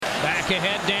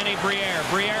ahead, Danny Briere.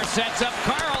 Briere sets up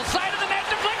Carl. Side of the net,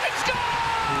 deflected, score!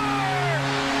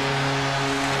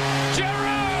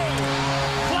 Giroux!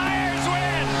 Flyers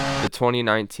win! The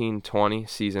 2019-20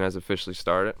 season has officially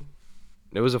started.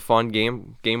 It was a fun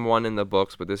game. Game 1 in the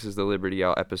books, but this is the Liberty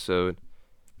Out episode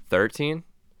 13.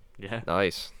 Yeah.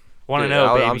 Nice. 1-0,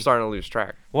 baby. I'm starting to lose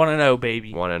track. 1-0,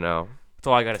 baby. 1-0. That's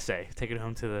all I gotta say. Take it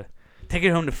home to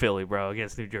Philly, bro,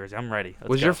 against New Jersey. I'm ready. Let's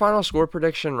Was go. your final score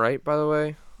prediction right, by the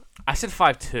way? I said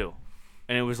 5-2,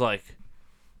 and it was like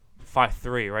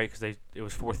 5-3, right? Because it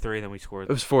was 4-3, and then we scored.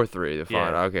 It was 4-3, the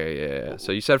final. Yeah. Okay, yeah.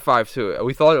 So you said 5-2.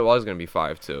 We thought it was going to be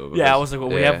 5-2. Yeah, I was like, well,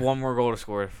 we have one more goal to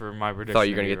score for my prediction. I thought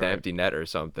you were going to get the right. empty net or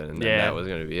something, and then that was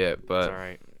going to be it. But it's all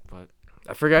right. But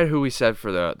I forgot who we said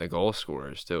for the goal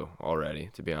scorers, too, already,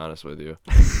 to be honest with you.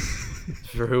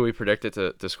 For who we predicted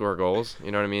to score goals.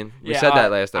 You know what I mean? We said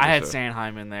that last episode. I had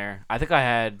Sanheim in there. I think I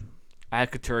had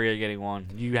Couturier getting one.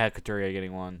 You had Couturier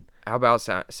getting one. How about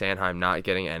Sanheim not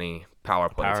getting any power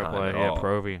play time at all?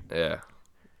 Provy. Yeah.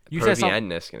 You Provy said something.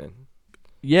 and Niskanen.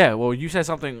 Yeah, well, you said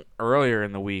something earlier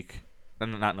in the week.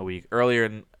 Not in the week. Earlier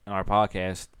in our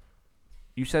podcast.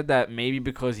 You said that maybe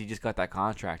because he just got that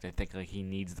contract, I think like he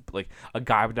needs a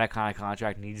guy with that kind of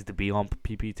contract needs to be on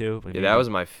PP2. Yeah, that was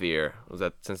my fear. Was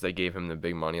that since they gave him the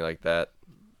big money like that,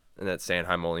 and that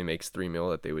Sanheim only makes $3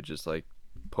 million, that they would just like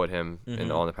put him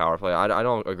on the power play. I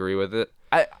don't agree with it.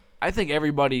 I think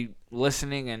everybody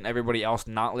listening and everybody else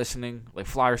not listening, like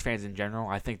Flyers fans in general,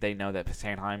 I think they know that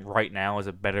Sanheim right now is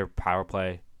a better power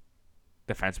play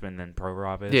defenseman than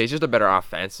Provorov is. Yeah, he's just a better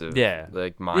offensive,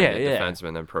 minded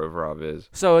defenseman than Provorov is.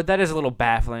 So that is a little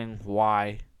baffling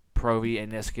why Provy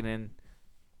and Niskanen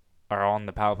are on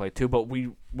the power play too. But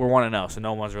we're 1-0, so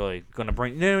no one's really going to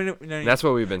bring. No, that's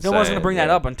what we've been saying. No one's going to bring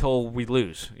that up until we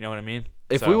lose. You know what I mean?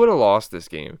 If we would have lost this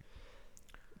game,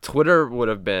 Twitter would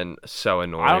have been so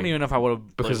annoying. I don't even know if I would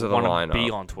have because of the lineup. Be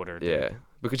on Twitter. Dude. Yeah,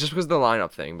 because of the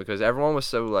lineup thing. Because everyone was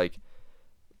so like,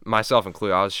 myself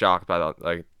included, I was shocked by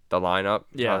the lineup.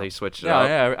 Yeah, how he switched it up.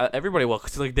 Yeah, everybody will,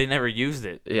 because they never used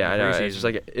it. Yeah, I know. It's just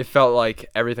like it felt like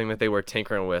everything that they were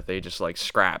tinkering with, they just like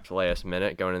scrapped last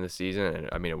minute going into the season, and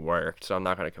I mean it worked. So I'm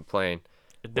not gonna complain.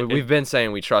 We've been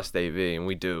saying we trust AV, and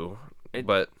we do.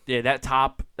 But yeah, that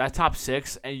top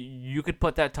six, and you could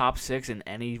put that top six in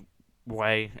any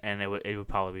way, and it would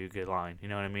probably be a good line. You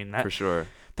know what I mean? For sure.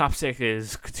 Top six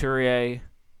is Couturier,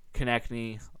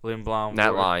 Konechny, Lindblom.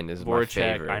 That line is my Voracek.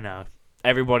 favorite. I know.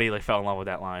 Everybody fell in love with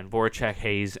that line. Voracek,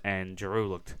 Hayes, and Giroux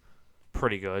looked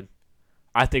pretty good.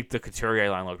 I think the Couturier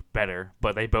line looked better,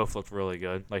 but they both looked really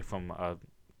good. Like from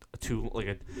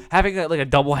having a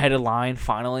double-headed line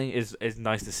finally is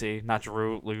nice to see. Not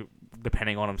Giroux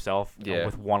depending on himself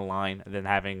with one line, and then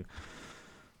having.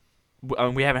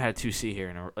 We haven't had a 2C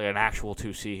here an actual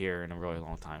 2C here in a really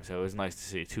long time, so it was nice to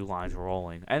see two lines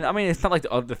rolling. And I mean, it's not like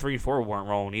the 3 and 4 weren't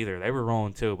rolling either; they were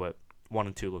rolling too, but 1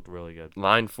 and 2 looked really good.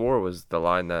 Line 4 was the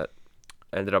line that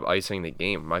ended up icing the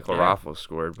game. Michael Raffles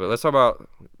scored. But let's talk about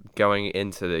going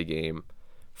into the game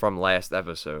from last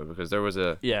episode, because there was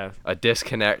a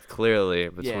disconnect clearly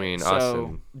between us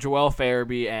and Joel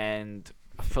Farabee and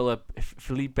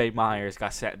Felipe Myers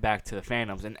got sent back to the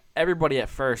Phantoms, and everybody at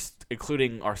first,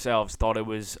 including ourselves, thought it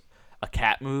was a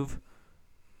cat move.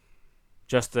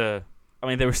 They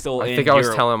were still. I think I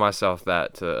was telling myself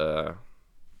that to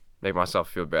make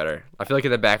myself feel better. I feel like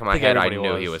in the back of my head, I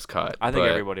knew he was cut. I think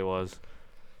everybody was,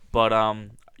 but I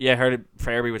heard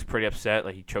Farabee was pretty upset.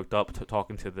 Like he choked up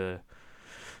talking to the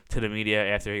media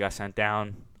after he got sent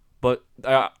down. But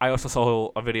I also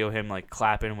saw a video of him like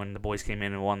clapping when the boys came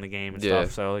in and won the game and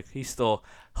stuff. So like he'll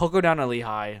go down to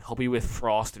Lehigh. He'll be with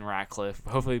Frost and Ratcliffe.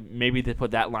 Hopefully, maybe they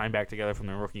put that line back together from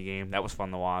the rookie game. That was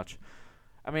fun to watch.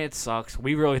 I mean, it sucks.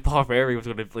 We really thought Farabee was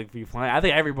going to be playing. I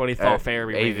think everybody thought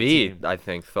Farabee. AV, I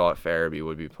think, thought Farabee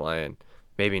would be playing.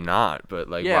 Maybe not, but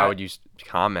why would you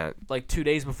comment? Like 2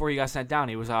 days before he got sent down,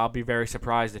 he was, "I'll be very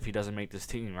surprised if he doesn't make this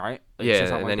team," right?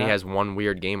 And then he has one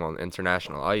weird game on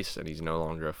international ice, and he's no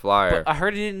longer a Flyer. But I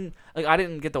heard I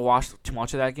didn't get to watch too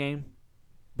much of that game,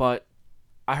 but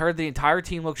I heard the entire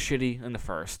team looked shitty in the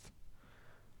first.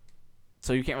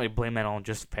 So you can't really blame that on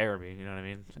just Farabee, you know what I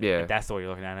mean? Yeah. That's the way you're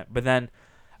looking at it. But then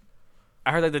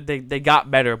I heard that they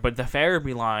got better, but the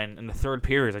Farabee line in the third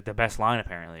period is like the best line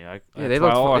apparently. They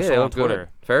looked on Twitter.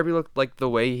 Farabee looked like the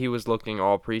way he was looking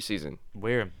all preseason.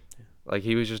 Weird. Like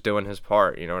he was just doing his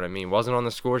part, you know what I mean? Wasn't on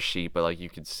the score sheet, but like you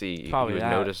could see he was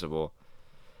noticeable.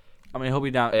 I mean, he'll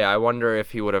be down. Yeah, I wonder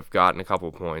if he would have gotten a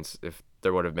couple points if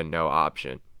there would have been no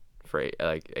option for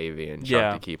like AV and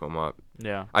Chuck to keep him up.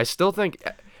 Yeah. I still think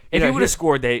if he would have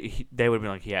scored, they would have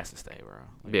been like, he has to stay, bro.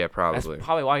 Yeah, probably. That's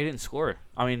probably why he didn't score.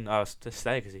 I mean, to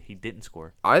stay because he didn't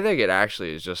score. I think it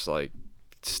actually is just like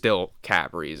still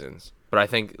cap reasons. But I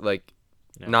think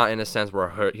not in a sense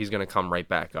where he's gonna come right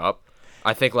back up.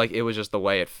 I think it was just the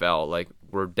way it felt.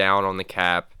 We're down on the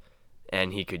cap,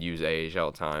 and he could use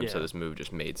AHL time, so this move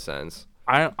just made sense.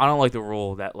 I don't like the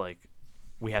rule that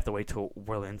we have to wait till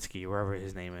Werlinski, wherever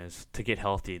his name is, to get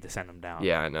healthy to send him down.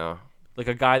 Yeah, I know.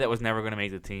 A guy that was never going to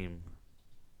make the team.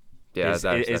 Yeah,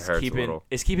 that hurts a little.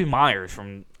 Is keeping Myers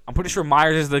from. I'm pretty sure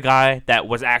Myers is the guy that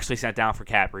was actually sent down for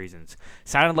cap reasons.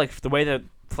 Sounded like the way that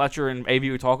Fletcher and AV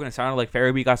were talking. It sounded like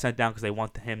Farabee got sent down because they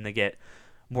want him to get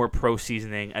more pro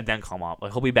seasoning and then come up.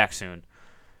 He'll be back soon.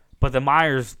 But the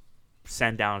Myers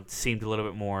send down seemed a little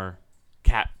bit more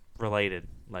cap related.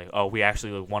 We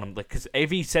actually want him. Because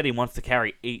AV said he wants to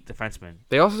carry 8 defensemen.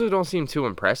 They also don't seem too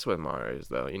impressed with Myers,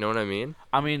 though. You know what I mean?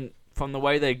 I mean, from the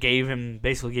way they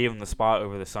basically gave him the spot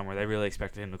over the summer, they really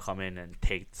expected him to come in and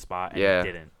take the spot, and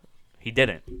he didn't. He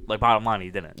didn't. Bottom line,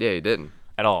 he didn't. Yeah, he didn't.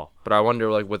 At all. But I wonder,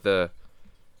 what the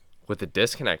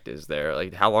disconnect is there.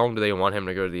 How long do they want him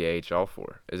to go to the AHL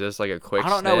for? Is this a quick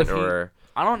stint, or...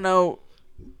 I don't know.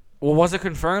 Well, was it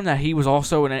confirmed that he was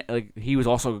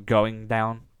also going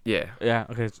down? Yeah. Yeah.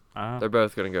 Okay. They're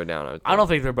both gonna go down. I don't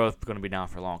think they're both gonna be down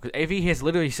for long because AV has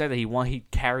literally said that he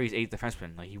carries 8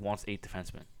 defensemen. He wants 8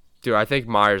 defensemen. Dude, I think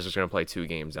Myers is gonna play 2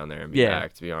 games down there and be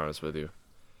back. To be honest with you.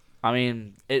 I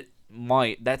mean, it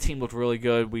might. That team looked really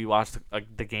good. We watched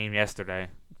the game yesterday.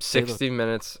 60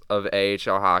 minutes of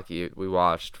AHL hockey we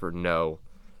watched for no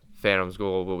Phantoms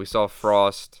goal, but we saw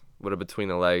Frost with a between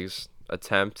the legs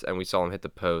attempt, and we saw him hit the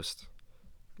post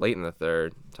late in the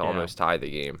third to almost tie the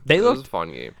game. It was a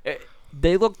fun game.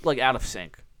 They looked out of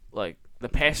sync. The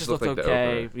passes looked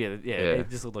okay. Yeah, they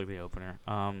just looked like the opener.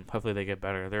 Hopefully they get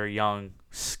better. They're a young,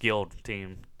 skilled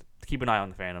team. Keep an eye on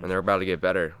the Phantoms. And they're about to get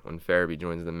better when Farabee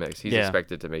joins the mix. He's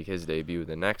expected to make his debut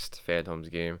the next Phantoms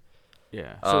game.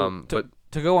 Yeah. So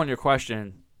to go on your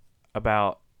question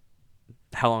about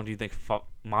how long do you think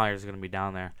Myers is going to be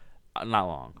down there? Not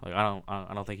long.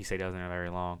 I don't think he stays down there very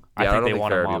long. Yeah, I don't think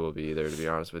Farabee will be either, to be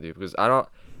honest with you, because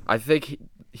I think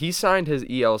he signed his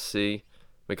ELC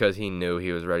because he knew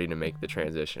he was ready to make the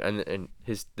transition, and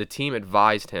the team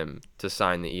advised him to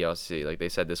sign the ELC. They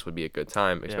said this would be a good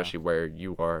time, especially where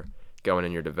you are going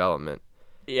in your development.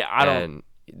 Yeah, And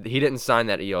he didn't sign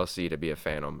that ELC to be a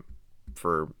Phantom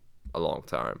for a long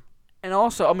time. And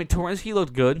also, I mean, Torrensky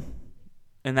looked good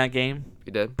in that game.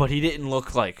 He did, but he didn't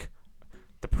look like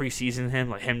the preseason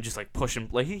him just pushing.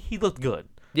 He looked good.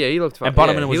 Yeah, he looked fine. And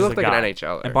Bonneman was he looked just like a guy. an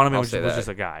NHLer. And Bonneman was just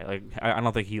a guy. I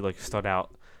don't think he stood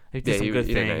out. He did some good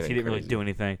things. He didn't really do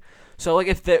anything. So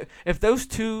if those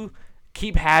two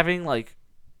keep having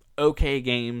okay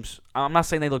games, I'm not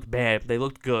saying they looked bad. They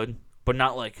looked good, but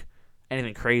not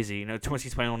anything crazy.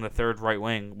 Torrensky's playing on the third right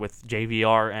wing with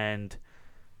JVR and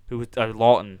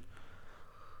Lawton.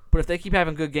 But if they keep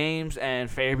having good games and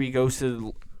Farabee goes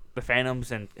to the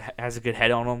Phantoms and has a good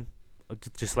head on him,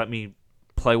 just let me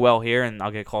play well here and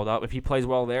I'll get called up. If he plays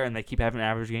well there and they keep having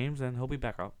average games, then he'll be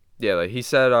back up. Yeah, he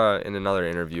said in another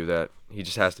interview that he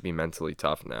just has to be mentally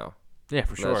tough now. Yeah,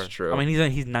 for sure. That's true. I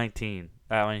mean, he's 19.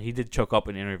 I mean, he did choke up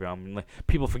in an interview. I mean,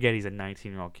 people forget he's a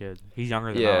 19-year-old kid. He's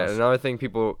younger than us. Yeah, another thing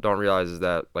people don't realize is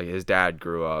that his dad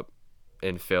grew up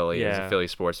in Philly. He's a Philly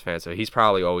sports fan, so he's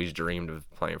probably always dreamed of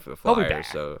playing for the Flyers. He'll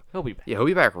be back. He'll be back. Yeah, he'll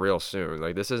be back real soon.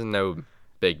 This isn't no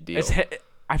big deal.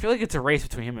 I feel like it's a race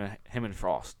between him and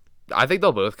Frost. I think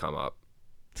they'll both come up.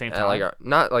 Same time?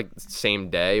 Not same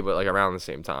day, but around the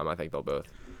same time. I think they'll both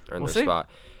earn their spot.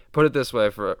 Put it this way,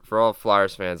 for all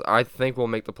Flyers fans, I think we'll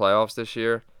make the playoffs this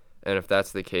year, and if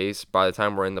that's the case, by the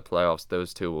time we're in the playoffs,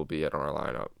 those two will be in our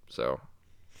lineup. So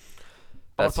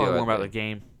that's talk more about the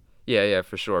game. Yeah,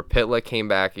 for sure. Pitlick came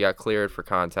back. He got cleared for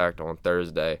contact on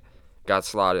Thursday. Got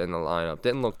slotted in the lineup.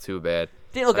 Didn't look too bad.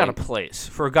 Didn't look out of place.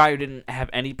 For a guy who didn't have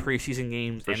any preseason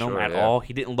games in him at all,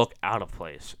 he didn't look out of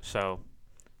place. So,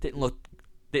 didn't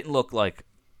look like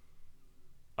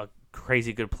a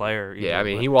crazy good player either. Yeah, I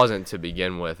mean, he wasn't to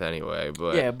begin with anyway.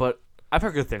 But yeah, but I've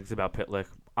heard good things about Pitlick.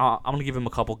 I'm going to give him a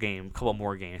couple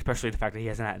more games, especially the fact that he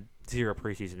hasn't had 0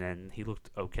 preseason and he looked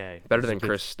okay. Better than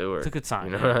Chris Stewart. It's a good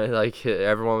sign.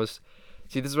 Everyone was...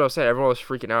 See, this is what I was saying. Everyone was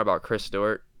freaking out about Chris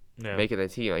Stewart making the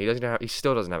team. He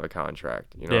still doesn't have a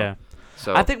contract. Yeah.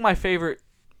 So I think my favorite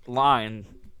line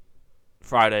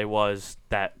Friday was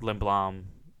that Lindblom,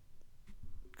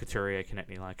 Couturier,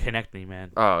 Konechny line. Konechny,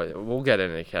 man. Oh, we'll get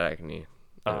into Konechny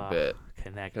in a bit.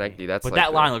 Konechny. But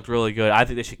that line looked really good. I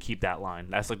think they should keep that line.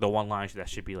 That's the one line that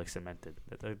should be cemented.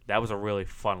 That was a really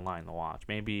fun line to watch.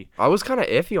 Maybe I was kind of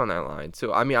iffy on that line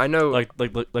too. I mean, I know like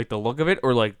the look of it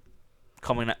or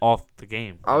coming off the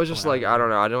game. I was just I don't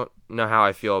know. I don't know how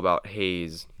I feel about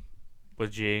Hayes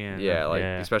with G and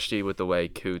especially with the way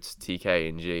Coots, TK,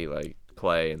 and G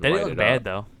play and they didn't look bad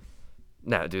though.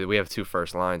 No, dude, we have 2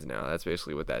 first lines now. That's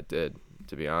basically what that did,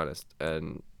 to be honest.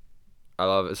 And I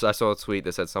love it. So I saw a tweet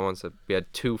that said someone said we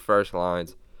had 2 first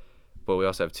lines, but we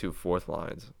also have 2 fourth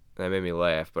lines. And that made me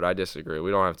laugh, but I disagree.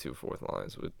 We don't have 2 fourth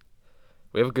lines.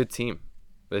 We have a good team.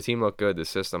 The team looked good. The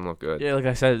system looked good. Yeah, like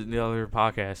I said in the other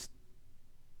podcast,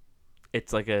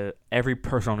 it's like every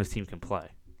person on this team can play.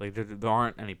 Like there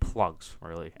aren't any plugs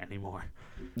really anymore.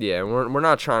 Yeah, and we're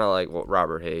not trying to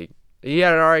Robert Haig. He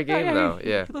had an alright game though.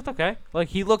 He looked okay. Like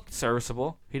he looked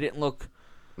serviceable. He didn't look.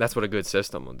 That's what a good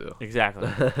system will do. Exactly.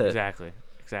 Exactly.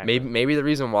 Maybe the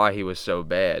reason why he was so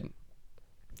bad.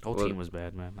 The whole team was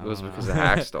bad, man. It was because of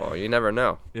Hackstall. You never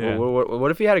know. Yeah.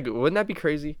 What if he had wouldn't that be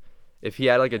crazy? If he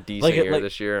had a decent year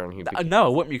this year and no,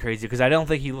 it wouldn't be crazy because I don't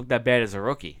think he looked that bad as a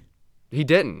rookie. He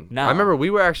didn't. No. I remember we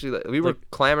were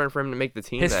clamoring for him to make the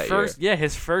team that year. Yeah,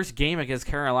 his first game against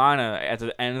Carolina at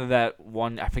the end of that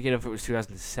one, I forget if it was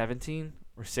 2017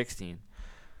 or 16,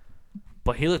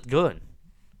 but he looked good,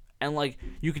 and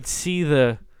you could see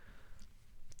the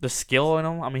skill in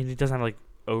him. I mean, he doesn't have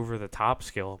over the top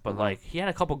skill, but he had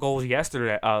a couple goals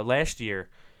last year.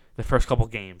 The first couple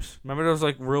games, remember there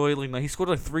was really he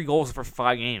scored 3 goals the first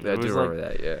 5 games. I do remember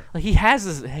that. Yeah, he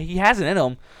has it in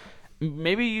him.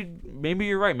 Maybe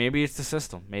you're right. Maybe it's the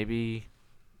system. Maybe.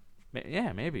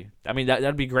 I mean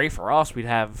that'd be great for us. We'd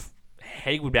have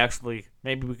Haig would actually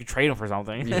maybe we could trade him for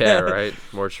something. Yeah, right.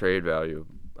 More trade value.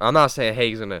 I'm not saying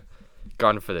Haig's gonna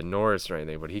gone for the Norris or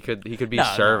anything, but he could be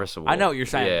serviceable. No. I know what you're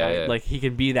saying. Yeah. Like he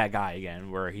could be that guy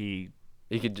again, where he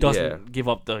could doesn't give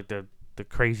up the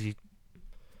crazy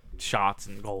shots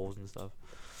and goals and stuff.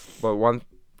 But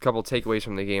couple takeaways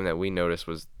from the game that we noticed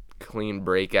was clean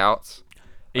breakouts.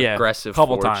 Yeah, aggressive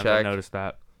couple forecheck. times I noticed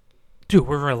that. Dude,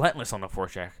 we're relentless on the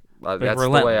forecheck. That's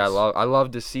relentless. The way I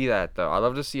love to see that though. I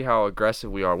love to see how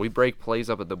aggressive we are. We break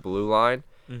plays up at the blue line.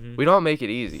 Mm-hmm. We don't make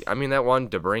it easy. I mean, that one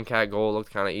DeBrincat goal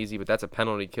looked kind of easy, but that's a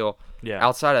penalty kill. Yeah.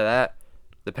 Outside of that,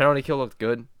 the penalty kill looked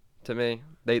good to me.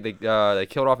 They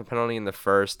killed off a penalty in the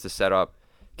first to set up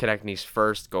Konechny's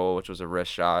first goal, which was a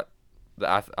wrist shot.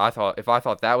 I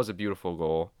thought that was a beautiful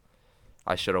goal,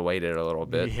 I should have waited a little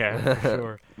bit. Yeah, for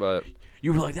sure. But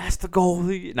you were like, "That's the goal."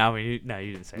 No, you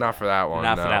didn't say not that. for that one.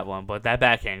 Not for that one, but that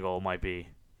backhand goal might be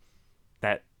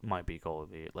goal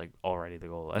of the already the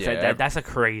goal. That's a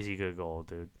crazy good goal,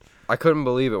 dude. I couldn't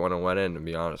believe it when it went in, to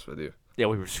be honest with you. Yeah,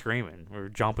 we were screaming. We were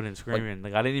jumping and screaming.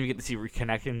 I didn't even get to see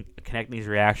Konechny's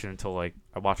reaction until I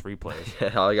watched replays.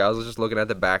 Yeah, I was just looking at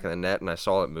the back of the net and I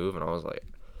saw it move and I was like,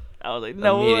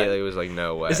 no immediately way. It was like,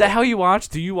 no way. Is that how you watch?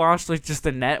 Do you watch just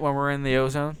the net when we're in the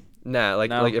ozone? Nah,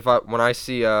 when I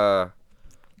see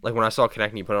when I saw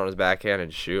Konechny put it on his backhand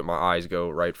and shoot, my eyes go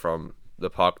right from the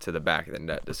puck to the back of the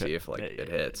net to see if it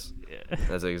hits. Yeah.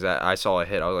 That's exact. I saw a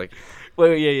hit. I was like,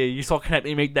 wait, yeah. You saw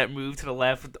Konechny make that move to the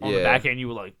left on the backhand. You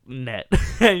were like, net,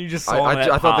 and you just saw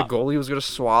I thought the goalie was gonna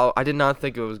swallow. I did not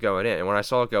think it was going in, and when I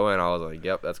saw it go in, I was like,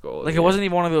 yep, that's goal. It wasn't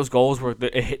even one of those goals where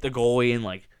it hit the goalie and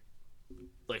like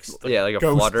a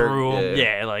goes flutter. Through him.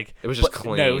 Yeah, it was just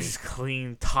clean. No, it was just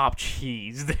clean top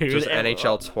cheese, dude. Just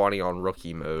NHL 20 on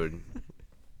rookie mode.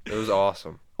 It was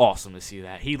awesome. Awesome to see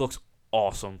that. He looks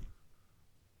awesome.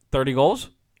 30 goals?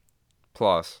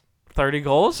 Plus. 30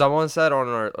 goals? Someone said on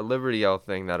our Liberty Yell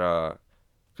thing that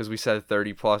because we said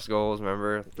 30 plus goals,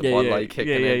 remember the Bud Light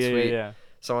kicking in tweet. Yeah.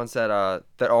 Someone said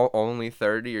that only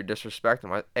 30 or disrespect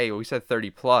him. Hey, we said 30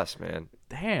 plus, man.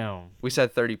 Damn. We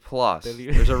said 30 plus.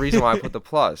 There's a reason why I put the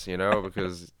plus,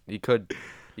 because he could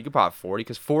pop 40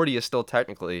 because 40 is still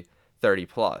technically 30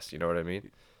 plus. You know what I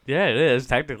mean? Yeah, it is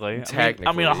technically.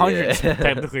 I mean 100 is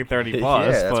technically 30 plus.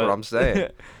 Yeah, that's what I'm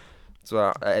saying.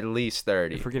 So at least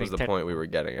 30 was the point we were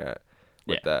getting at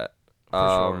with that. For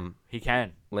sure. He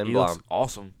can. Lindblom. He looks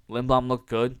awesome. Lindblom looked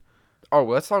good. Oh,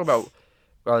 well, let's talk about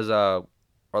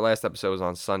our last episode was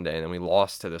on Sunday, and then we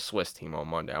lost to the Swiss team on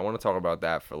Monday. I want to talk about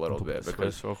that for a little bit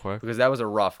because that was a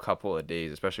rough couple of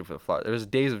days, especially for the Flyers. There was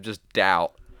days of just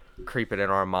doubt creeping in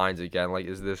our minds again. Like,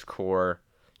 is this core?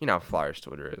 You know how Flyers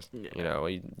Twitter is. Yeah.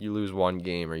 You lose one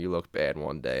game or you look bad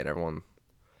one day, and everyone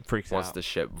wants to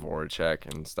ship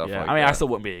Voracek and stuff like that. I mean, I still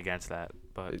wouldn't be against that,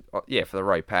 but yeah, for the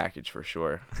right package for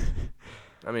sure.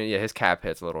 I mean, yeah, his cap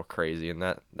hit's a little crazy, and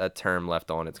that term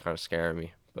left on it's kind of scaring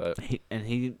me. But I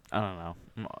don't know.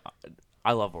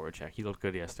 I love Voracek. He looked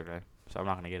good yesterday, so I'm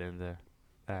not gonna get into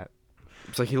that.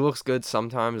 It's like he looks good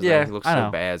sometimes. Yeah, and he looks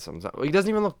so bad sometimes. Well, he doesn't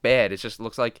even look bad. It just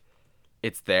looks like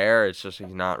it's there. It's just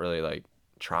he's not really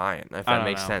trying. If that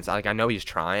makes sense. I know he's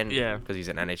trying. Yeah. Because he's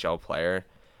an NHL player,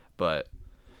 but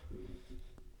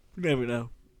you never know.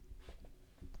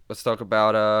 Let's talk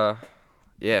about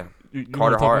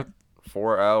Carter Hart,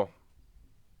 4-0.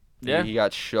 Yeah. He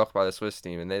got shook by the Swiss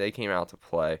team, and they came out to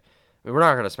play. I mean, we're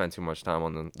not going to spend too much time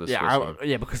on the Swiss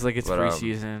team. Because it's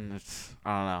preseason. It's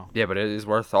I don't know. Yeah, but it is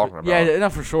worth talking about. Yeah,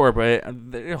 not for sure, but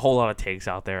there's a whole lot of takes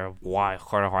out there of why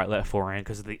Carter Hart let 4 in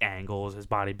because of the angles, his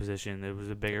body position. It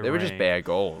was a bigger. They were just bad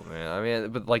goals, man. I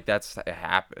mean, but it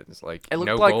happens. Like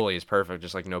no like, goalie is perfect,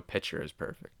 just like no pitcher is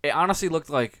perfect. It honestly looked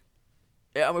like.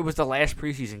 It was the last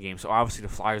preseason game, so obviously the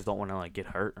Flyers don't want to get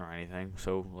hurt or anything.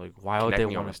 So why would they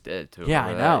want to? Almost did too. Yeah,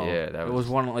 I know. Yeah, that was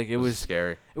one it was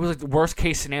scary. It was the worst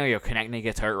case scenario. Konechny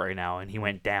gets hurt right now, and he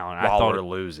went down. While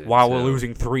we're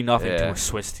losing 3-0 to a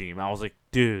Swiss team. I was like,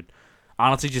 dude,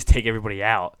 honestly, just take everybody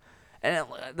out. And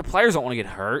the players don't want to get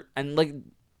hurt. And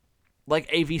like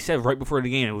AV said right before the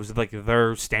game, it was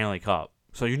their Stanley Cup.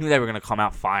 So you knew they were going to come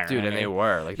out firing. Dude, and they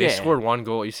were. They scored 1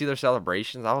 goal. You see their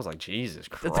celebrations? I was like, Jesus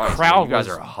Christ. The crowd you guys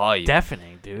are hyped.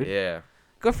 Deafening, dude. Yeah.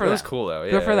 Good for them. It was cool, though.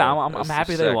 Yeah, good for them. I'm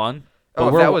happy they won.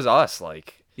 But if that was us,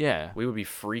 yeah, we would be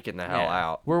freaking the hell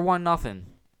out. We're 1-0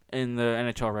 in the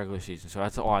NHL regular season, so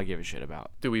that's all I give a shit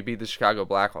about. Dude, we beat the Chicago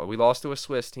Blackhawks. We lost to a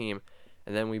Swiss team,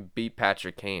 and then we beat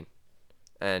Patrick Kane.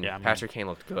 And Patrick Kane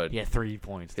looked good. He had 3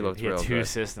 points. He looked real had 2 good.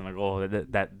 assists and a goal.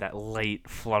 That late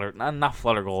flutter, not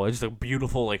flutter goal. It's just a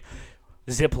beautiful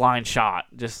zip line shot.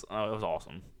 Just it was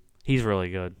awesome. He's really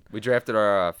good. We drafted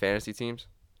our fantasy teams.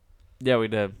 Yeah, we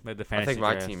did. We had the fantasy I think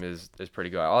my draft. team is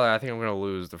pretty good. I think I'm gonna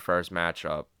lose the first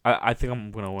matchup. I think I'm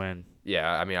gonna win. Yeah,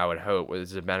 I mean I would hope.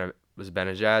 Was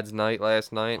Benajad's night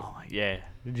last night? Oh yeah,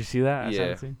 did you see that?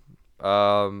 Yeah.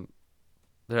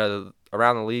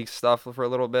 Around the league stuff for a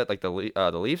little bit. Like the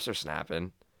Leafs are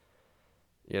snapping.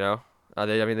 You know,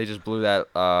 they just blew that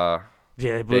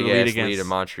they blew big the lead in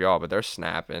Montreal, but they're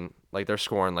snapping. They're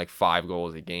scoring 5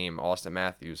 goals a game. Austin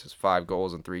Matthews has 5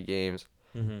 goals in 3 games.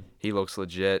 Mm-hmm. He looks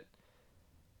legit.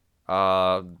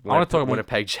 I want to talk about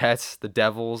Winnipeg Jets, the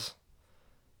Devils.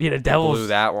 Yeah, the Devils blew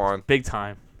that one big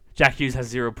time. Jack Hughes has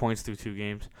 0 points through 2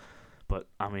 games, but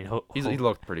I mean, he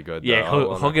looked pretty good. Yeah,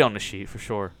 he'll get on the sheet for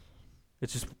sure.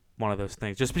 It's just one of those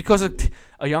things. Just because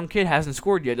a young kid hasn't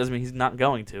scored yet doesn't mean he's not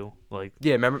going to.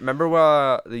 Yeah,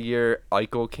 remember the year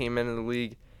Eichel came into the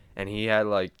league and he had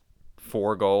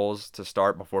 4 goals to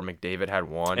start before McDavid had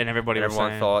 1, and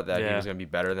everyone thought that he was gonna be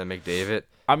better than McDavid.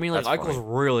 I mean, Eichel's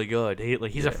really good.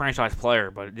 He's a franchise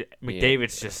player, but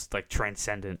McDavid's just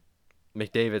transcendent.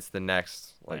 McDavid's the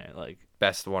next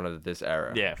best one of this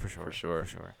era. Yeah, for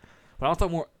sure. But I'll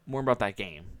talk more about that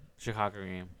game, Chicago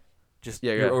game. Just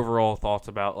your overall thoughts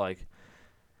about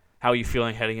how are you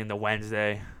feeling heading into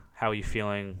Wednesday? How are you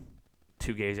feeling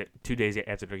 2 days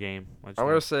after the game? I'm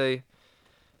gonna say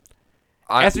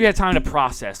after you had time to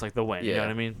process the win. You know what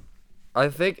I mean? I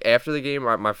think after the game,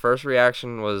 my first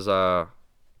reaction was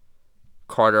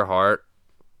Carter Hart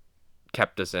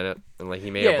kept us in it, and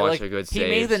he made a bunch of good saves. He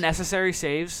made the necessary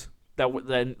saves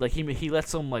he let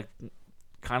some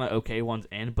kind of okay ones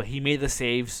in, but he made the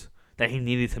saves that he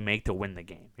needed to make to win the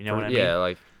game. You know what I mean?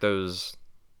 Yeah, those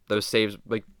saves,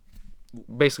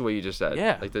 basically what you just said.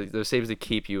 Yeah. Those saves that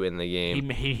keep you in the game.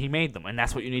 He made them, and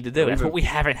that's what you need to do. That's what we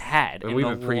haven't had. And we've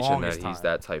been preaching that he's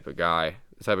that type of guy.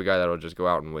 The type of guy that'll just go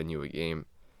out and win you a game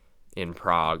in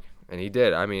Prague. And he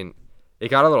did. I mean, it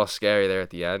got a little scary there at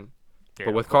the end. Yeah,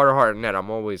 but with Carter Hart in net, I'm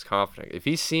always confident. If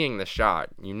he's seeing the shot,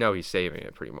 he's saving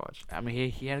it pretty much. I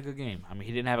mean, he had a good game. I mean,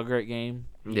 he didn't have a great game.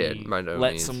 He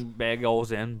let some bad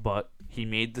goals in, but he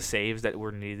made the saves that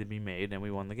were needed to be made, and we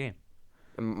won the game.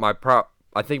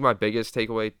 I think my biggest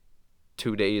takeaway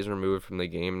 2 days removed from the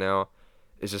game now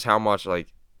is just how much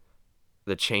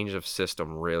the change of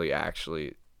system really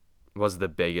actually was the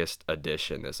biggest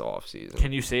addition this offseason.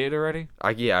 Can you say it already?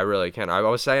 I really can. I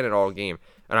was saying it all game,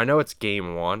 and I know it's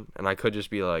game 1, and I could just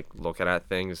be looking at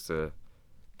things to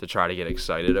try to get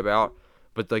excited about.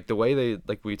 But the way they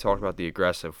we talked about the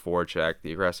aggressive forecheck,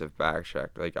 the aggressive back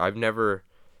check. I've never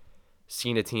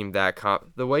seen a team that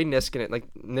the way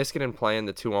Niskanen playing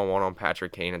the 2-on-1 on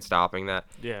Patrick Kane and stopping that.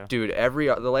 Yeah. Dude,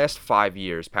 the last 5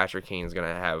 years, Patrick Kane's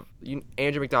gonna have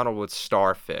Andrew McDonald would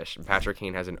starfish, and Patrick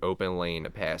Kane has an open lane to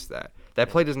pass that. That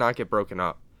play does not get broken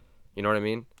up. You know what I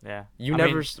mean? Yeah.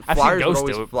 Flyers would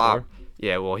always flop.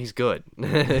 Yeah, well, he's good.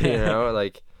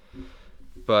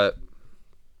 But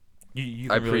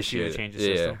you I can really see the change of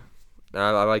system.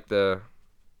 I like the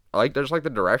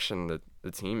direction that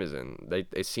the team is in.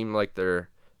 They seem like they're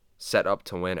set up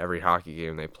to win every hockey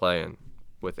game they play in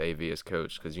with AV as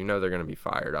coach, because they're going to be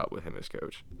fired up with him as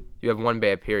coach. You have one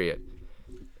bad period.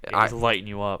 He's lighting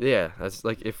you up. Yeah, that's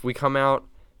if we come out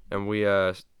and we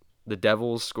the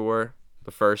Devils score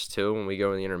the first 2 when we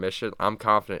go in the intermission, I'm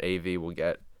confident AV will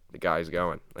get the guys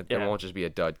going. Like, it won't just be a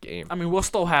dud game. I mean, we'll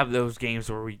still have those games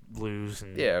where we lose.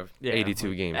 And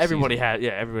 82 games. Everybody had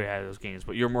those games,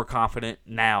 but you're more confident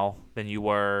now than you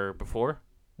were before.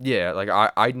 Yeah, like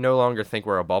I no longer think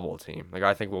we're a bubble team. Like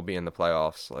I think we'll be in the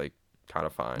playoffs, like kind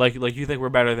of fine. Like you think we're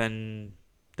better than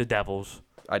the Devils?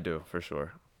 I do for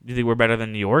sure. Do you think we're better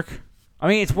than New York? I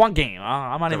mean, it's one game.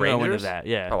 I'm not even going into that.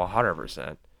 Yeah. Oh,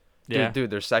 100%.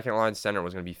 Dude, their second line center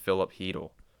was gonna be Philip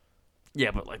Hedl. Yeah,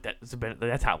 but like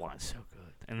that top line's so good.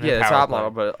 And the top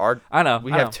line, but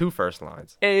we have 2 first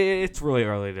lines. It's really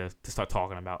early to start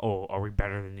talking about. Oh, are we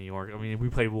better than New York? I mean, we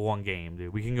played one game,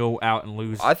 dude. We can go out and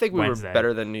lose. I think we Wednesday. were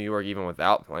better than New York even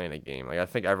without playing a game. Like I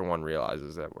think everyone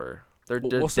realizes that their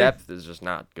we'll depth is just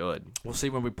not good. We'll see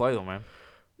when we play them, man.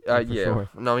 Sure.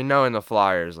 No, we know in the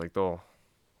Flyers, like they'll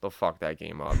fuck that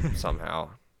game up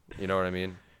somehow. You know what I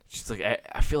mean? Just like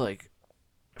I feel like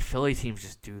Philly teams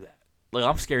just do that. Like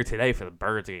I'm scared today for the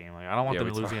Birds game. Like I don't want them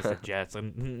to lose against the Jets.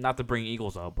 And not to bring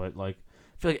Eagles up, but like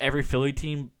I feel like every Philly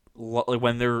team, like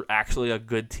when they're actually a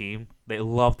good team, they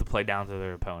love to play down to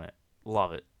their opponent.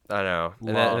 Love it. I know.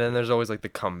 And then there's always like the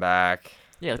comeback.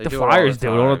 Yeah, like the Flyers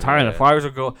do it all the time. Yeah. The Flyers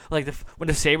will go like when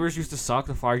the Sabres used to suck.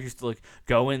 The Flyers used to like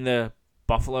go into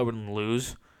Buffalo and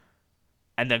lose,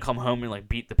 and then come home and like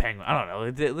beat the Penguins. I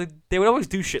don't know. They would always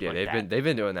do shit like that. They've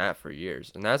been doing that for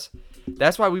years, and that's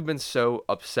why we've been so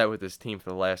upset with this team for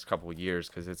the last couple of years,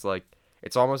 because it's like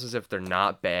it's almost as if they're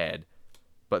not bad,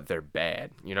 but they're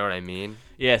bad. You know what I mean?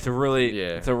 Yeah, it's a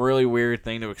really weird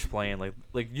thing to explain. Like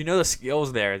the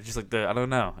skills there. It's just like I don't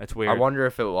know. It's weird. I wonder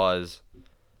if it was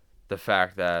the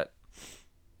fact that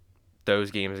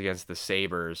those games against the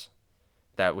Sabres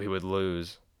that we would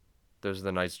lose, those are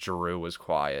the nights Giroux was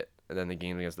quiet. And then the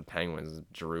game against the Penguins,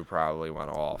 Giroux probably went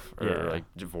off. Or like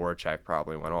Voracek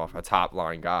probably went off. A top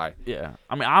line guy. Yeah.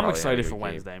 I mean, I'm excited for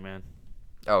Wednesday, man.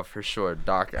 Oh, for sure.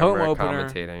 Doc Home Emmerich opener,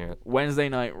 commentating it. Wednesday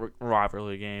night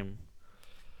rivalry game.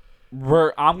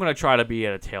 I'm going to try to be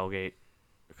at a tailgate.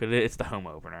 Because it's the home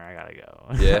opener. I got to go.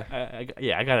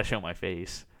 Yeah? I got to show my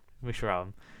face. Make sure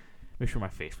my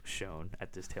face was shown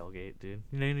at this tailgate, dude.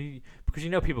 Because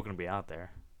people are going to be out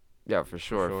there. Yeah, for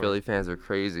sure. Philly fans are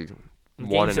crazy.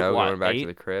 1-0 going back to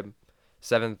the crib.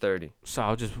 7:30. So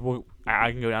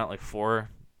I can go down at like 4,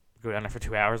 go down there for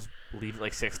 2 hours, leave at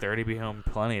like 6:30, be home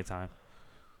plenty of time.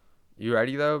 You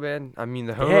ready though, man? I mean,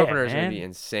 the home opener is gonna be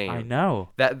insane. I know.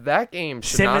 That game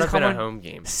should not have been a home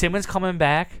game. Simmons coming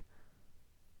back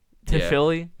to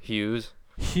Philly. Hughes.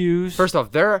 First off,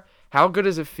 how good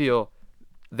does it feel?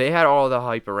 They had all the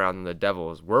hype around the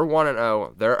Devils. We're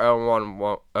 1-0. They're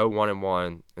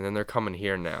 0-1-1, and then they're coming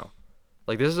here now.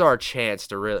 Like, this is our chance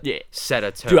to really set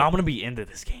a tone. Dude, I'm going to be into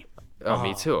this game. Oh,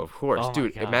 me too, of course.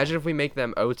 Dude, imagine if we make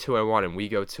them 0-2-1 and we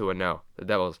go 2-0, the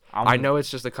Devils. I know it's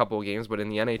just a couple of games, but in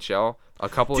the NHL, a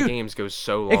couple of games goes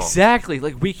so long. Exactly.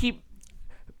 Like, we keep...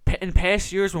 In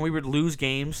past years, when we would lose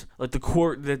games, like this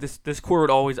core would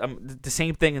always... the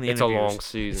same thing in the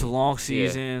interviews. It's a long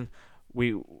season.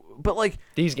 Yeah. But like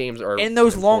these games are in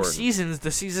those long seasons, the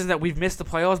seasons that we've missed the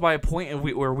playoffs by a point and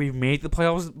where we've made the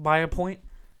playoffs by a point,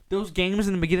 those games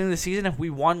in the beginning of the season, if we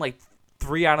won like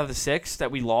 3 out of the 6 that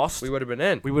we lost, we would have been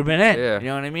in. Yeah. You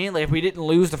know what I mean? Like if we didn't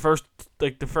lose the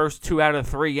first 2 out of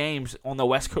 3 games on the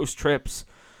West Coast trips,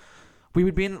 we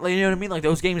would be in. You know what I mean? Like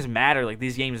those games matter. Like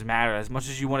these games matter as much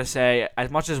as you want to say. As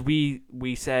much as we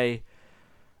say,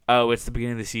 oh, it's the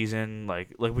beginning of the season.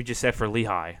 Like we just said for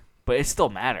Lehigh. But it still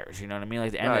matters, you know what I mean?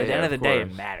 Like at the end of the day,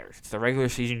 it matters. It's the regular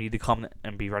season. You need to come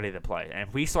and be ready to play. And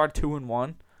if we start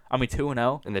 2-0,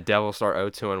 and the Devils start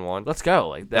 0-2-1, let's go.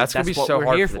 Like that's gonna be so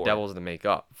hard for the Devils to make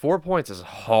up. 4 points is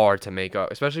hard to make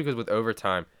up, especially because with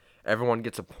overtime, everyone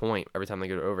gets a point every time they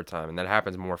go to overtime, and that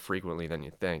happens more frequently than you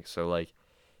think. So like,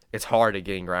 it's hard to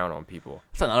gain ground on people.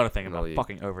 That's another thing about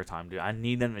fucking overtime, dude. I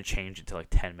need them to change it to like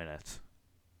 10 minutes.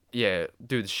 Yeah,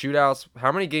 dude. Shootouts.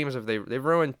 How many games have they've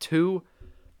ruined 2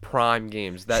 prime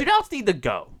games? Shootouts need to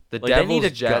go. The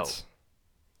Devils Jets.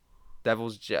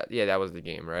 Devils Jet. Yeah, that was the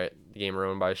game, right? The game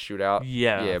ruined by a shootout.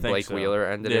 Yeah, Blake Wheeler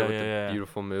ended it with a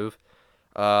beautiful move.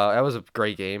 That was a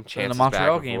great game. And the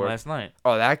Montreal game last night.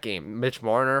 Oh, that game. Mitch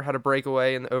Marner had a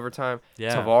breakaway in overtime.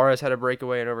 Yeah. Tavares had a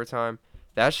breakaway in overtime.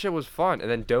 That shit was fun. And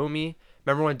then Domi.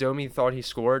 Remember when Domi thought he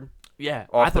scored? Yeah,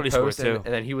 I thought he scored too.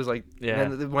 And then he was like,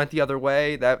 and then it went the other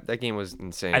way. That game was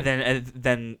insane. And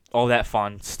then all that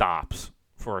fun stops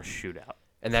for a shootout.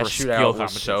 And that shootout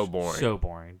was so boring. So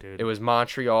boring, dude. It was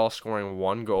Montreal scoring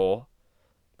 1 goal.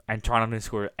 And Toronto didn't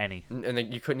score any. And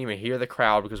then you couldn't even hear the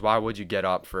crowd because why would you get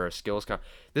up for a skills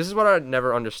This is what I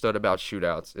never understood about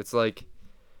shootouts. It's like,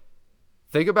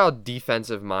 think about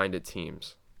defensive-minded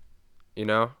teams. You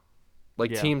know?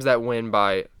 Like teams that win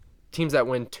by teams that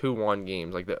win 2-1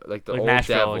 games, like the old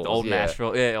Nashville, Devils, like the old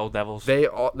Nashville, old Devils.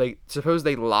 Suppose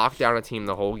they lock down a team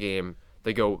the whole game.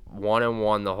 They go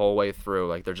 1-1 the whole way through.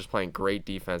 Like they're just playing great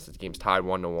defense. The game's tied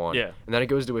 1-1. Yeah. And then it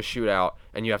goes to a shootout,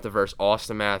 and you have to verse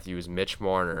Austin Matthews, Mitch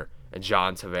Marner, and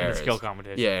John Tavares. And skill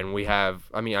competition. Yeah, and we have.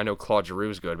 I mean, I know Claude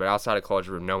Giroux's good, but outside of Claude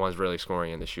Giroux, no one's really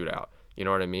scoring in the shootout. You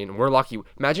know what I mean? We're lucky.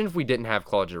 Imagine if we didn't have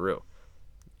Claude Giroux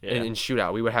in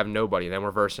shootout. We would have nobody. Then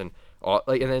we're versing and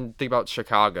then think about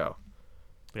Chicago.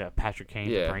 Yeah, Patrick Kane,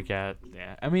 Brinkat.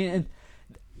 Yeah, I mean,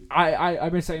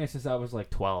 I've been saying it since I was like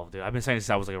 12, dude. I've been saying it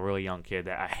since I was like a really young kid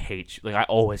that I hate. Like I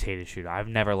always hated shootout. I've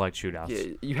never liked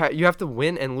shootouts. Yeah, you have to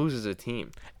win and lose as a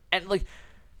team. And like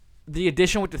the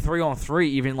addition with the 3-on-3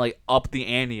 even like upped the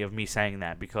ante of me saying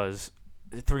that, because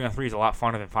 3-on-3 is a lot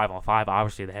funner than 5-on-5.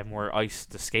 Obviously, they have more ice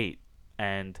to skate,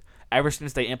 and ever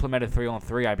since they implemented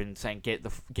 3-on-3, I've been saying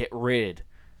get rid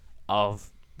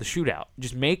of the shootout.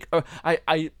 Just make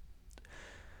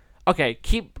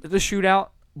keep the shootout,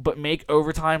 but make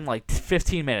overtime like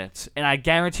 15 minutes. And I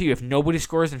guarantee you, if nobody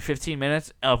scores in 15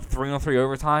 minutes of 3-on-3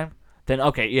 overtime, then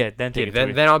take it.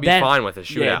 Then I'll be fine with a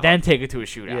shootout. Yeah, then take it to a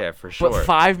shootout. Yeah, for sure. But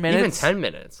 5 minutes, even 10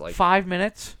 minutes, like 5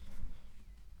 minutes.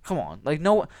 Come on, like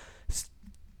no.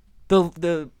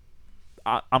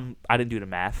 I didn't do the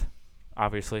math,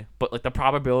 obviously, but like the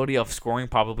probability of scoring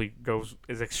probably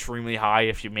is extremely high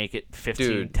if you make it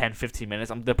 10, 15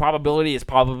 minutes. The probability is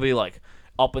probably like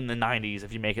up in the 90s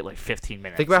if you make it like 15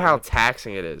 minutes. Think about how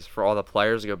taxing it is for all the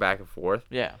players to go back and forth.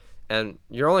 Yeah. And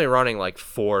you're only running like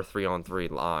 4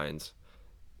 3-on-3 lines.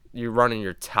 You're running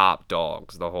your top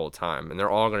dogs the whole time, and they're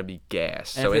all going to be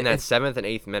gassed. So in that 7th and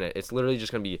 8th minute, it's literally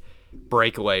just going to be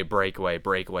breakaway,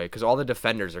 because all the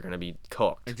defenders are going to be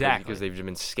cooked. Exactly. Because they've just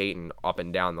been skating up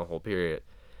and down the whole period.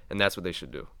 And that's what they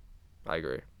should do. I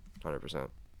agree. 100%.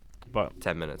 But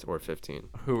 10 minutes or 15.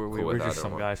 Who are we? We're just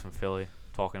some guys from Philly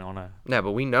talking on a No,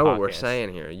 but we know what we're podcast.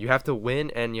 saying here. You have to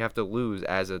win and you have to lose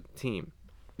as a team.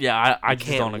 Yeah, I just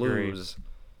can't don't agree. lose.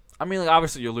 I mean, like,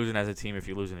 obviously you're losing as a team if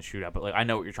you lose in a shootout, but like I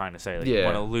know what you're trying to say. Like, you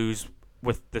want to lose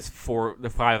with the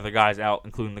 5 other guys out,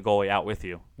 including the goalie, out with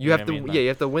you. You have to, you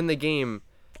have to win the game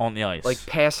on the ice, like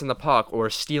passing the puck or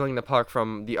stealing the puck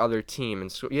from the other team,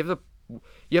 and so you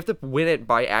have to win it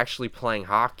by actually playing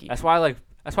hockey. That's why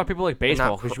people like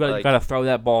baseball, because you got to throw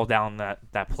that ball down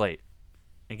that plate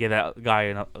and give that guy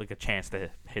a chance to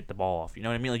hit the ball off. You know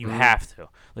what I mean? Like you have to.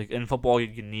 Like in football, you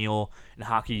can kneel. In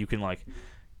hockey, you can like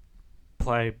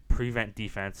prevent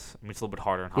defense. I mean, it's a little bit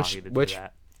harder in hockey to do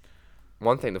that.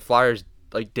 One thing the Flyers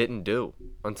didn't do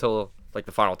until like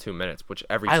the final 2 minutes, which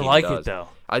every team does. I like it though.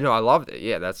 I know, I loved it.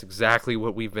 Yeah, that's exactly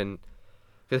what we've been.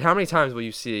 Because how many times will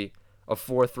you see a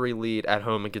 4-3 lead at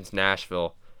home against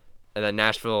Nashville, and then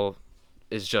Nashville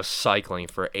is just cycling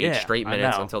for 8 straight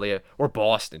minutes until or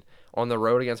Boston on the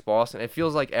road against Boston. It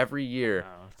feels like every year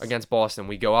against Boston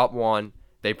we go up 1.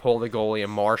 They pull the goalie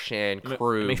and Marchand,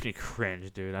 Krug. It makes me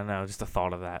cringe, dude. I know, just the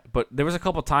thought of that. But there was a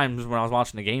couple times when I was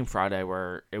watching the game Friday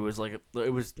where it was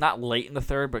not late in the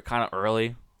third, but kind of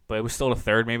early. But it was still the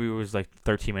third. Maybe it was like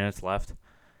 13 minutes left.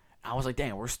 I was like,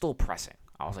 dang, we're still pressing.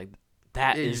 I was like,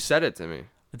 you said it to me.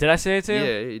 Did I say it to you?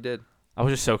 Yeah, you did. I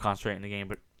was just so concentrating in the game,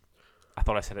 but I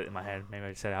thought I said it in my head. Maybe I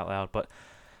just said it out loud. But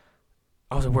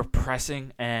I was like, we're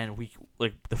pressing, and we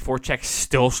the forecheck's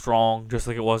still strong, just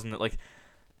like it wasn't like.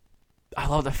 I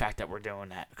love the fact that we're doing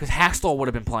that, because Hackstall would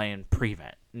have been playing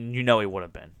prevent. You know he would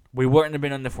have been. We wouldn't have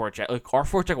been on the forecheck. Like our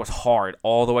forecheck was hard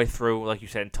all the way through, like you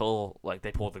said, until like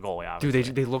they pulled the goalie out. Dude,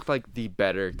 they looked like the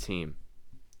better team.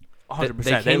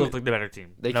 100%. They looked like the better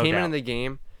team. They came in the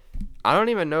game. I don't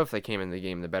even know if they came in the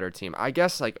game the better team. I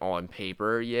guess like on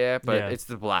paper, but it's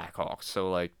the Blackhawks.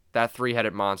 So like that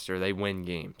 3-headed monster, they win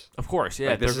games. Of course,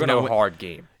 yeah. Like, this is no hard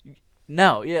game.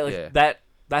 No,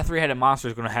 that 3-headed monster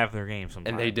is going to have their game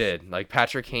sometimes. And they did. Like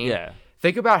Patrick Kane. Yeah.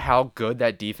 Think about how good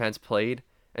that defense played,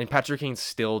 and Patrick Kane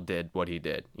still did what he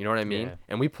did. You know what I mean? Yeah.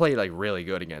 And we played like really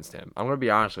good against him. I'm going to be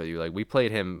honest with you. Like we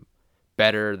played him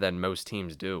better than most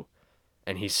teams do,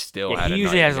 and he still had. He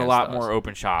usually has a lot more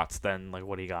open shots than like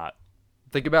what he got.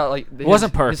 Think about like it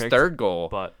wasn't perfect. His third goal,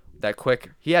 but that quick,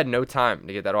 he had no time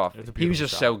to get that off. He was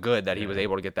just so good that he was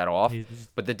able to get that off.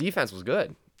 But the defense was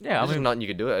good. Yeah, there's nothing you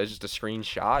could do. It was just a screen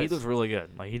shot. He was really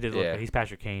good. Like he did. Look, he's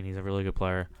Patrick Kane. He's a really good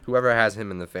player. Whoever has him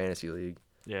in the fantasy league.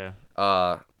 Yeah.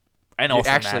 And also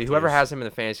actually, whoever has him in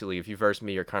the fantasy league, if you verse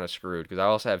me, you're kind of screwed, because I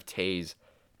also have Taze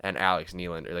and Alex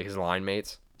Nylander, like his line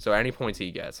mates. So any points he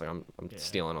gets, like I'm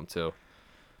stealing them too.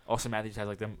 Austin Matthews has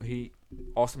like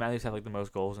Austin Matthews has like the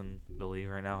most goals in the league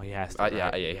right now. He has to. Right?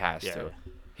 Yeah, he has to.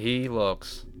 He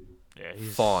looks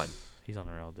fun. He's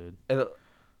unreal, dude. And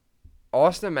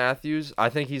Austin Matthews, I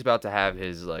think he's about to have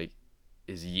his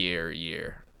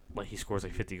year. like he scores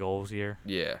like 50 goals a year.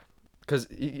 Yeah, because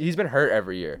he's been hurt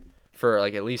every year for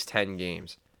like at least 10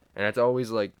 games, and it's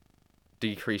always like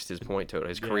decreased his point total,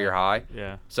 his career high.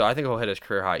 Yeah. So I think he'll hit his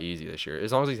career high easy this year,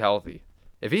 as long as he's healthy.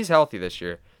 If he's healthy this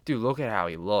year, dude, look at how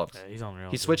he looks. Yeah, he's unreal.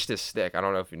 He switched his stick. I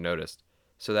don't know if you noticed,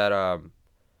 so that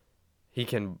he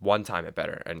can one-time it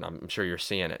better, and I'm sure you're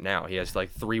seeing it now. He has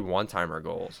like 3 one-timer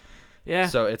goals. Yeah.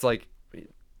 So it's like,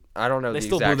 I don't know They the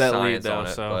still exact blew that science lead, though, on it,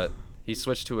 so. but he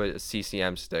switched to a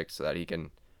CCM stick so that he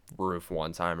can roof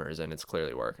one-timers, and it's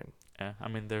clearly working. Yeah, I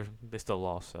mean they still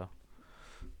lost, so.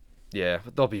 Yeah,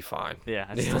 but they'll be fine. Yeah,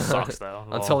 it still sucks though.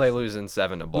 Until they lose in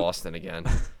 7 to Boston again.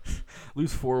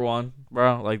 Lose 4-1,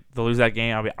 bro. Like to lose that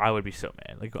game, I would be so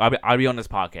mad. Like I'd be on this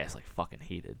podcast like fucking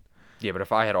heated. Yeah, but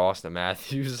if I had Austin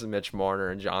Matthews, Mitch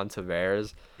Marner, and John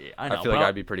Tavares, yeah, I know, feel like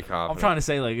I'd be pretty confident. I'm trying to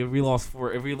say like if we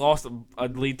lost a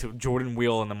lead to Jordan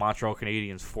Wheel and the Montreal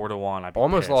Canadiens 4-1, I'd be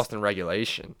almost pissed. lost in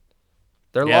regulation.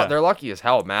 They're lucky as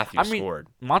hell Matthews scored.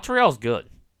 Montreal's good.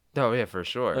 Oh yeah, for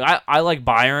sure. Like, I like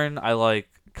Byron. I like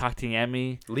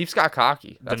Kotkaniemi. Leafs got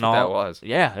cocky. That's what that was.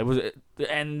 Yeah, it was.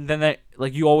 And then they,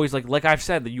 like you always like I've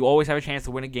said that you always have a chance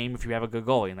to win a game if you have a good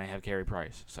goalie, and they have Carey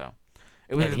Price. So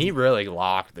it was. And he really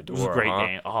locked the door. It was a great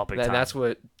game. Oh, big time. That's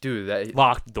what, dude. That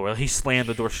locked the door. He slammed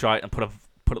the door shut and put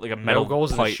like a metal. No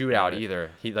goals in the pipe shootout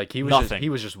either. He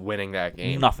was just winning that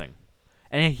game. Nothing.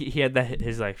 And he had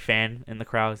his like fan in the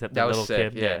crowd. That was little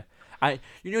sick, kid. yeah.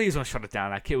 You knew he was gonna shut it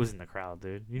down. That kid was in the crowd,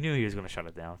 dude. You knew he was gonna shut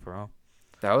it down for him.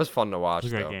 That was fun to watch. It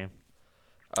was a great though. game.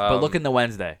 But looking to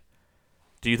Wednesday,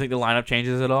 do you think the lineup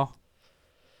changes at all?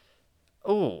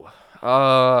 Ooh.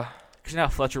 Because now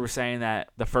Fletcher was saying that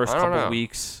the first couple of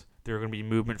weeks there were going to be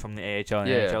movement from the AHL and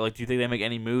NHL. Like, do you think they make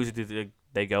any moves, or do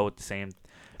they go with the same?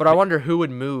 But I wonder who would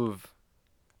move.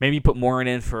 Maybe put Morin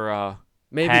in for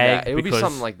maybe Hag, that it would be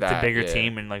something like that. It's a bigger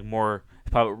team and like more.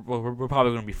 We're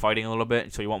probably going to be fighting a little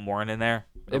bit, so you want Morin in there.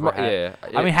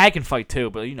 I mean, Hag can fight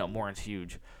too, but Morin's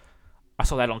huge. I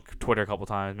saw that on Twitter a couple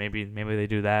times. Maybe they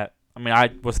do that. I mean,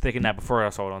 I was thinking that before I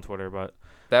saw it on Twitter, but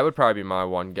that would probably be my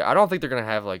one guess. I don't think they're gonna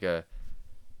have like a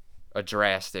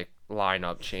drastic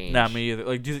lineup change. Nah, me either.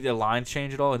 Like, do you think the lines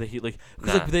change at all?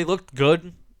 Because they looked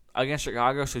good against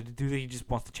Chicago. So do they just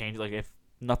wants to change? Like, if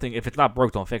it's not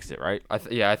broke, don't fix it, right? I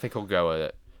think he'll go with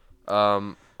it.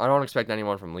 I don't expect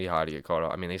anyone from Lehigh to get caught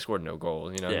up. I mean, they scored no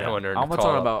goals. No one earned I'm gonna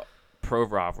talk about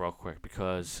Provorov real quick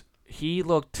because he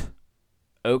looked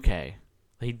okay.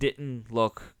 He didn't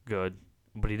look good,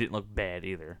 but he didn't look bad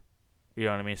either. You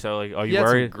know what I mean? So, like, are you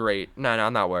worried? Great. No,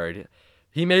 I'm not worried.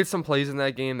 He made some plays in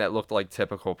that game that looked like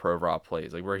typical Provorov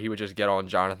plays, like where he would just get on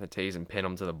Jonathan Toews and pin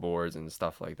him to the boards and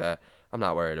stuff like that. I'm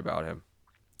not worried about him.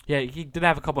 Yeah, he did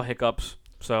have a couple hiccups,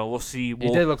 so we'll see.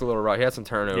 He did look a little rough. He had some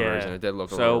turnovers, and it did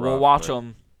look a little rough. So we'll watch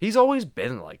him. He's always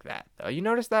been like that, though. You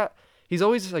notice that? He's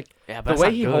always like the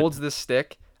way he holds this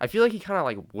stick. I feel like he kind of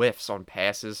like whiffs on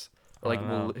passes. Like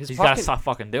he's got to stop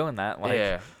fucking doing that. Like,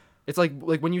 yeah, it's like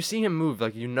when you see him move,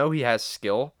 like he has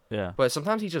skill. Yeah. But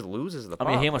sometimes he just loses the puck.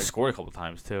 I mean, he almost scored a couple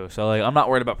times too. So like, I'm not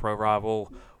worried about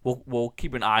Provorov. We'll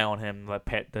keep an eye on him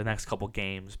the next couple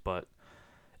games. But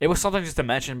it was something just to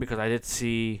mention because I did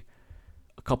see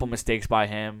a couple mistakes by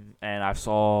him, and I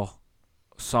saw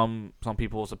some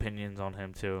people's opinions on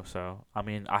him too. So I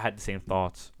mean, I had the same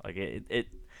thoughts. Like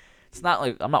it's not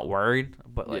like I'm not worried,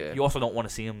 but like you also don't want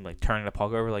to see him like turning the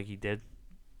puck over like he did.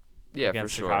 Yeah,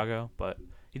 against for sure. Chicago, but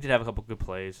he did have a couple good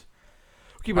plays.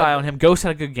 We'll keep an eye on him. Ghost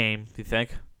had a good game. Do you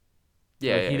think?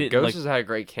 Yeah, Ghost has had a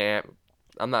great camp.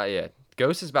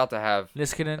 Ghost is about to have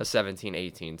Niskanen, a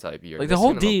 17-18 type year. Like the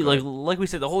whole D, like we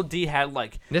said, the whole D had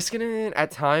like Niskanen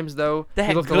at times though. They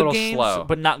had he looked good a little games, slow,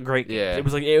 but not great games. Yeah.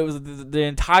 It was the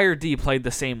entire D played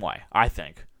the same way. I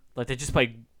think like they just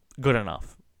played good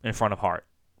enough in front of Hart.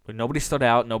 Like nobody stood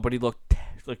out. Nobody looked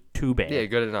like too bad. Yeah,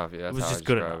 good enough. Yeah, that's it was how just I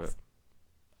good describe enough. it.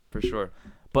 For sure.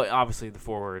 But obviously the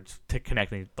forwards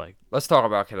connecting like. Let's talk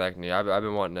about Konechny. I've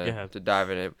been wanting to dive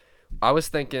in it. I was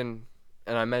thinking,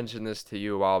 and I mentioned this to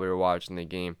you while we were watching the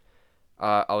game.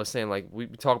 I was saying, like, we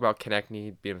talk about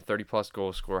Konechny being a 30-plus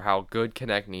goal scorer, how good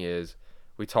Konechny is.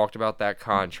 We talked about that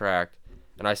contract.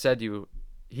 And I said to you,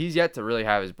 he's yet to really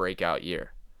have his breakout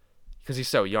year because he's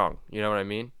so young. You know what I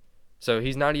mean? So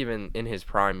he's not even in his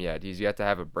prime yet. He's yet to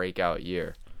have a breakout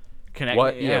year.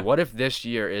 Konechny, What if this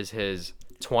year is his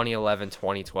 2011,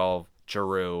 2012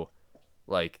 Giroux?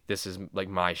 Like, this is, like,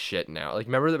 my shit now. Like,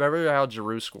 remember how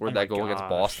Giroux scored that goal against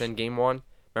Boston game 1?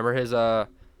 Remember his,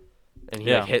 and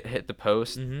he like hit the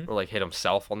post or like hit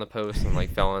himself on the post and like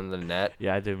fell into the net.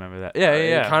 Yeah, I do remember that. Yeah.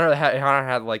 It kind of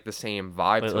had like the same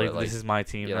vibe to it. Like, this is my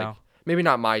team now. Like, maybe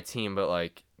not my team, but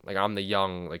like I'm the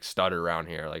young like stutter around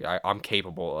here. Like I'm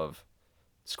capable of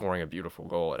scoring a beautiful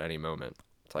goal at any moment.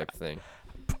 type thing.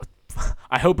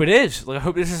 I hope it is. Like, I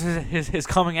hope this is his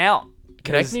coming out.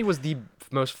 Konechny was the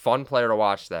most fun player to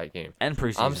watch that game. And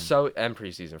preseason. And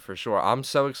preseason, for sure. I'm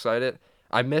so excited.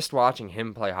 I missed watching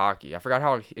him play hockey. I forgot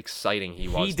how exciting he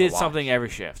was. He did something every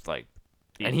shift,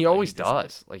 and he always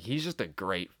does. Like, he's just a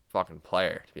great fucking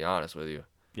player, to be honest with you.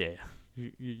 Yeah.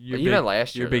 Even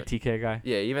last year. You're a big TK guy?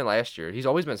 Yeah, even last year. He's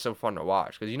always been so fun to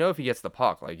watch. Because if he gets the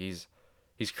puck, like, he's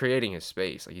creating his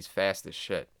space. Like, he's fast as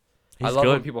shit. I love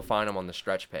when people find him on the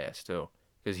stretch pass, too.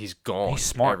 Because he's gone. He's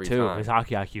smart, every too. time. His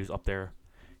hockey IQ is up there.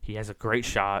 He has a great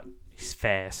shot. He's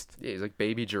fast. Yeah, he's like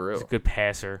baby Giroux. He's a good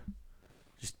passer.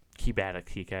 Just keep at it,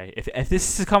 TK. If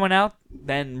this is coming out,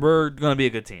 then we're gonna be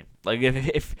a good team. Like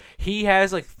if he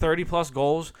has like 30+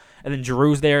 goals, and then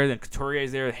Giroux's there, then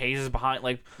Couturier's there, Hayes is behind,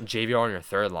 like JVR on your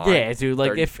third line. Yeah, dude.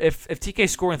 Like if TK's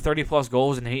scoring 30+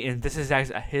 goals and this is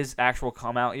his actual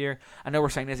come out year. I know we're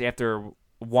saying this after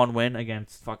one win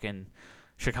against fucking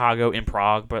Chicago in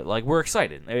Prague, but like we're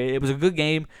excited. It was a good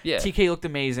game. Yeah. TK looked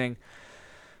amazing.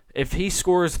 If he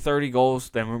scores 30 goals,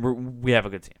 then we have a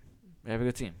good team. We have a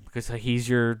good team because he's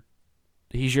your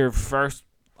first.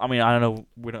 I mean, I don't know.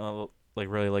 We don't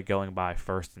really like going by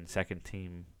first and second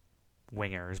team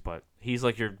wingers, but he's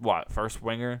like your first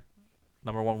winger,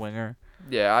 number one winger.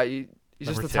 Yeah, he's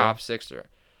just the top sixer.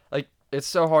 Like it's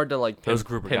so hard to like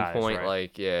pinpoint. Guys, right?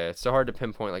 Like it's so hard to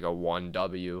pinpoint like a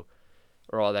 1W.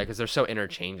 Or all that because they're so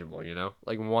interchangeable,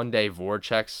 Like one day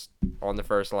Voracek's on the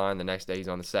first line, the next day he's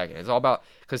on the second. It's all about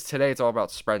because today it's all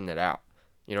about spreading it out.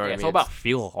 You know what I mean? It's all about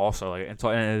feel also. Like it's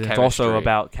also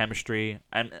about chemistry,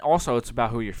 and also it's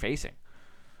about who you're facing.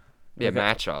 Yeah,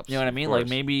 matchups. You know what I mean? Like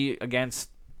maybe against,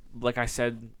 like I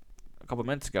said a couple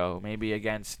minutes ago, maybe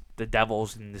against the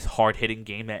Devils in this hard hitting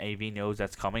game that AV knows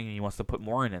that's coming, and he wants to put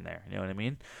more in there. You know what I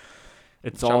mean?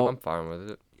 I'm fine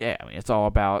with it. Yeah, I mean it's all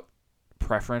about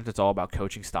preference. It's all about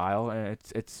coaching style, and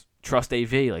it's trust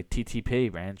AV, like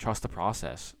TTP, man. Trust the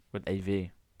process with AV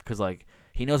because like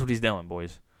he knows what he's doing,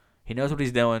 boys. He knows what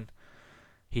he's doing.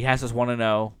 He has us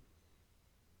 1-0.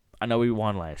 I know we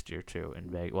won last year too in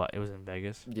Vegas. It was in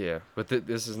Vegas. Yeah, but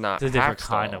this is not. It's a different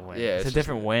kind of win. Yeah, it's a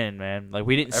different win, man. Like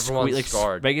we didn't. Squeak,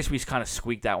 Vegas, we kind of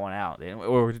squeaked that one out.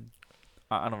 Or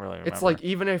I don't really remember. It's like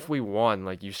even if we won,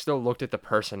 like you still looked at the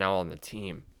personnel on the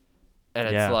team, and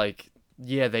it's like.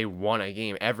 Yeah, they won a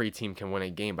game. Every team can win a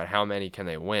game, but how many can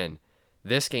they win?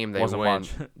 This game they win.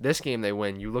 This game they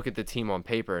win. You look at the team on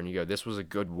paper and you go, "This was a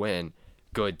good win,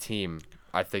 good team.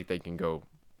 I think they can go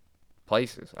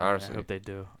places." Honestly, I hope they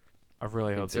do. I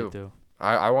really hope they do.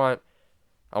 I want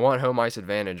home ice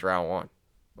advantage round one,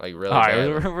 like really. All right,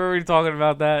 we're already talking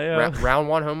about that. Yeah. Round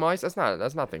one home ice.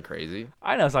 That's nothing crazy.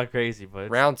 I know it's not crazy, but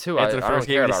round two. I don't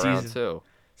care about round two.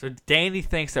 So Danny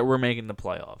thinks that we're making the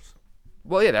playoffs.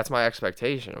 Well, yeah, that's my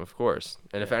expectation, of course.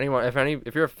 And if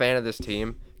you're a fan of this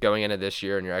team going into this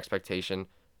year and your expectation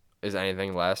is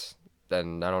anything less,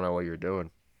 then I don't know what you're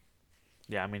doing.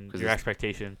 Yeah, I mean, your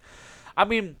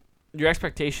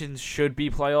expectations should be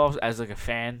playoffs as like a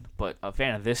fan, but a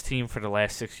fan of this team for the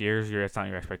last 6 years, that's not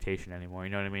your expectation anymore.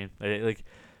 You know what I mean? Like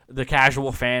the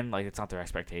casual fan, like it's not their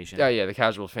expectation. Yeah, the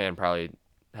casual fan probably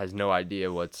has no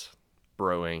idea what's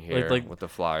brewing here with the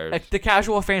Flyers. Like the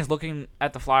casual fans looking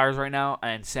at the Flyers right now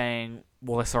and saying,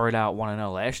 "Well, they started out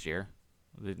 1-0 last year."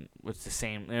 It's the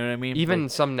same. You know what I mean? Even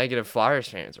some negative Flyers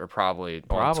fans are probably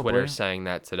on Twitter saying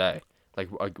that today.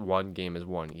 Like one game is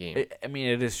one game. I mean,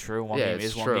 it is true. One game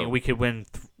is one game. We could win.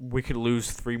 We could lose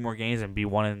 3 more games and be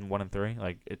 1-3.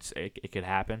 Like it could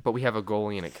happen. But we have a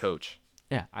goalie and a coach.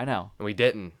 Yeah, I know. And we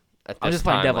didn't. I'm just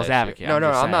playing devil's advocate. No,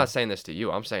 I'm not saying this to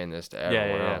you. I'm saying this to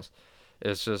everyone else.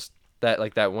 It's just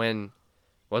that win.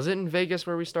 Was it in Vegas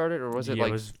where we started, or was it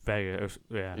it was Vegas.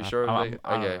 You sure? I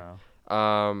don't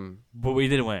know. But we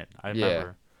did win. I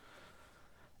remember.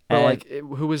 But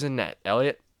who was in net?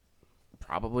 Elliott.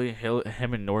 Probably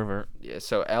him and Norvert. Yeah.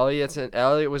 So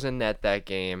Elliott was in net that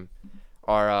game.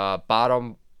 Our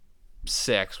bottom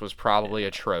 6 was probably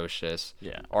atrocious.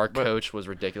 Yeah. Our coach was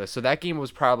ridiculous. So that game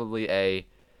was probably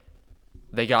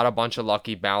they got a bunch of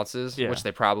lucky bounces, which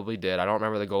they probably did. I don't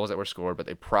remember the goals that were scored, but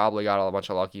they probably got a bunch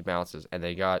of lucky bounces, and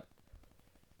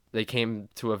they came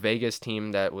to a Vegas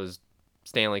team that was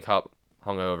Stanley Cup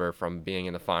hungover from being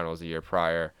in the finals the year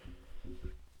prior.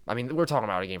 I mean, we're talking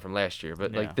about a game from last year,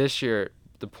 but like this year,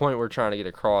 the point we're trying to get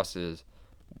across is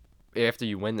after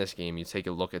you win this game, you take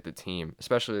a look at the team,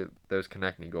 especially those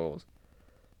Konechny goals.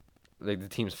 Like the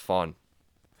team's fun.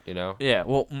 You know? Yeah,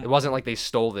 well... It wasn't like they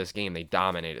stole this game. They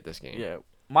dominated this game. Yeah.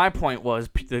 My point was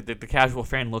the casual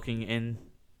fan looking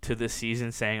into this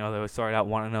season saying, they started out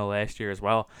 1-0 last year as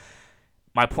well.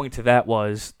 my point to that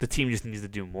was the team just needs to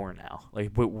do more now.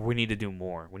 Like we need to do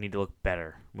more. We need to look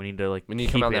better. We need to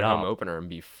come out that home up. opener and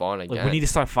be fun again. Like we need to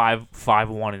start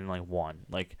 5-1 and 1.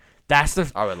 Like that's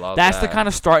the I would love that's that. the kind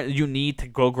of start you need to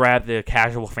go grab the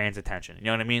casual fans' attention. You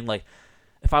know what I mean? Like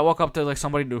if I walk up to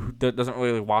somebody who doesn't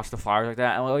really watch the Flyers like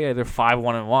that, I'm like, oh yeah, they're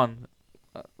 5-1.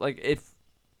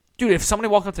 If somebody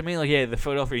walked up to me like, yeah, the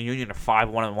Philadelphia Union are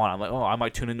 5-1, I'm like, oh, I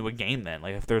might tune into a game then.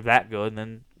 Like if they're that good,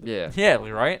 then yeah,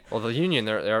 right. Well, the Union,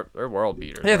 they're world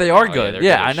beaters. Yeah, they are good.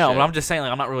 Good I know, shit. but I'm just saying,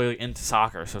 like, I'm not really into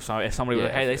soccer. So if somebody was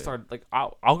like, hey, they start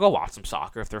I'll go watch some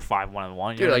soccer if they're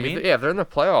 5-1. You know what I mean? If they're in the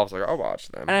playoffs, I'll watch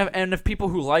them. And if people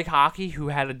who like hockey who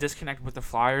had a disconnect with the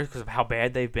Flyers because of how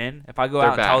bad they've been, if I go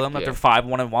out and tell them that they're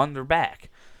 5-1, they're back.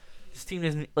 This team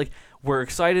isn't we're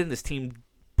excited. This team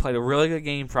played a really good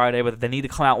game Friday, but they need to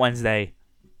come out Wednesday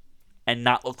and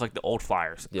not look like the old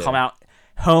Flyers. Yeah. Come out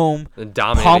home,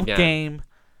 pump game,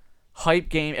 hype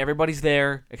game. Everybody's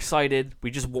there, excited.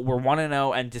 We're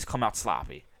 1-0 and just come out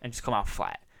sloppy and just come out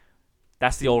flat.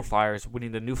 That's the old Flyers. We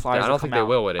need the new Flyers. I don't think they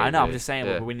will with it. I know. I'm just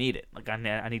saying we need it. Like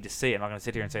I need to see it. I'm not gonna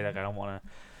sit here and say that. I'm not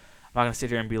gonna sit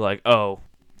here and be like, oh,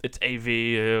 it's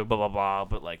AV, blah blah blah.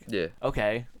 But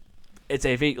okay, it's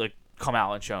AV. Like come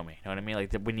out and show me. You know what I mean?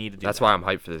 Like we need to do. That's why I'm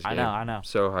hyped for this game. I know.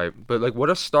 So hyped. But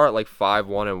what a start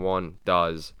 5-1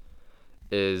 does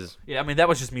is. Yeah, I mean that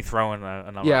was just me throwing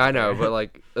another. Yeah, I know,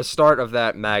 but a start of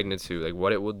that magnitude,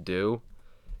 what it will do,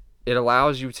 it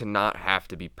allows you to not have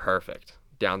to be perfect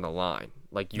down the line.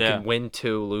 You can win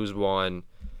 2, lose 1.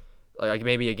 Like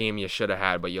maybe a game you should have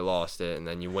had, but you lost it, and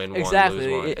then you win 1, lose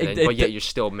 1. But yet you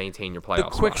still maintain your playoff The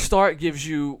quick spot. start gives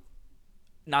you.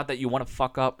 Not that you want to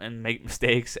fuck up and make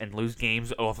mistakes and lose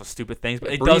games off of stupid things,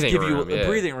 but it does give you a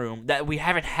breathing room that we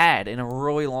haven't had in a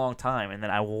really long time, and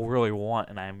that I will really want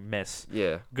and I miss.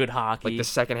 Yeah. Good hockey. The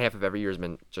second half of every year has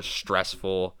been just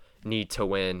stressful. Need to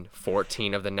win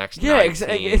 14 of the next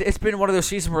 19. It's been one of those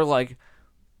seasons where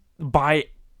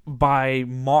by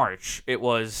March it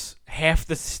was half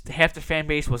the fan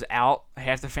base was out,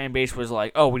 half the fan base was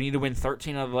like, oh, we need to win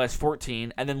 13 of the last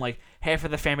 14, and then half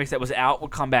of the fan base that was out would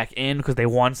come back in because they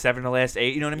won 7 of the last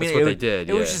 8. You know what I mean? That's what they did.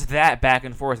 It was just that back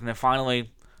and forth, and then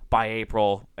finally by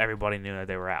April everybody knew that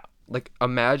they were out.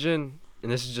 Imagine,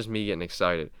 and this is just me getting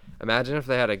excited. Imagine if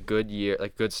they had a good year,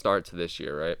 good start to this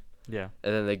year, right? Yeah.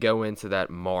 And then they go into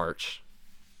that March,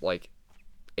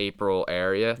 April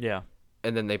area. Yeah.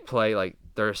 And then they play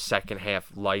their second half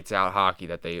lights out hockey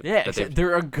that they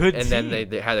they're a good team. And then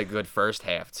they had a good first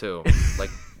half too.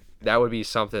 That would be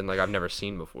something I've never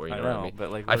seen before. You know what I mean?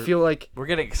 But I feel we're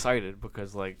getting excited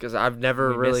because I've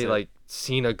never really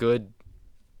seen a good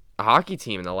hockey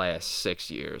team in the last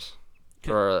 6 years,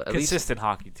 or at consistent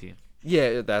hockey team.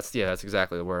 Yeah, that's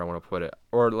exactly where I want to put it.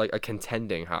 Or a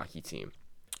contending hockey team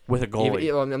with a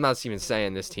goalie. I'm not even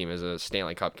saying this team is a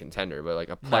Stanley Cup contender, but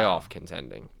a playoff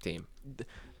contending team.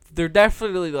 They're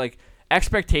definitely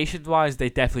expectations wise, they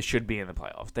definitely should be in the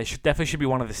playoffs. They definitely should be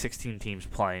one of the 16 teams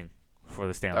playing for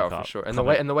the Stanley Cup. Oh, for sure. And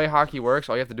the way hockey works,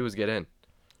 all you have to do is get in.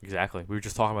 Exactly. We were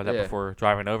just talking about that before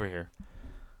driving over here.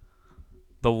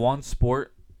 The one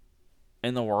sport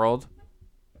in the world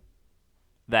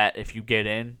that if you get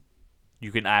in,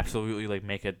 you can absolutely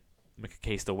make a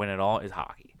case to win it all is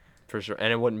hockey. For sure.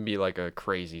 And it wouldn't be a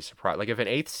crazy surprise. If an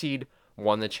 8th seed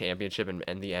won the championship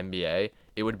and the NBA,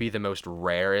 it would be the most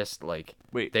rarest.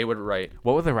 Wait, they would write.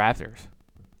 What were the Raptors?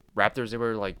 Raptors, they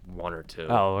were 1 or 2.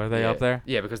 Oh, are they up there?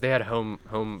 Yeah, because they had home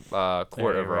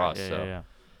court over us. Yeah.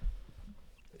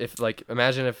 If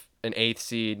imagine if an 8th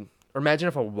seed, or imagine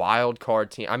if a wild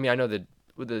card team. I mean, I know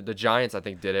the Giants, I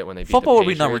think, did it when they beat football the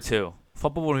would be number Patriots. 2.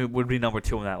 Football would be number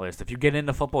 2 on that list. If you get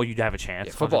into football, you'd have a chance.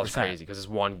 Yeah, football 100%. is crazy because it's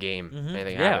one game. Mm-hmm.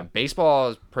 Anything happen.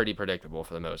 Baseball is pretty predictable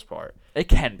for the most part. It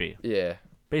can be. Yeah.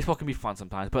 Baseball can be fun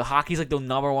sometimes, but hockey's the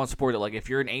number 1 sport that if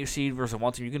you're an 8 seed versus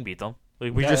 1 team, you can beat them.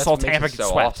 We just saw Tampa get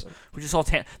swept. Awesome. We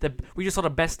just saw the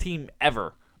best team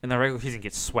ever in the regular season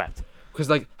get swept. Because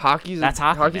hockey's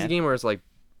a game where it's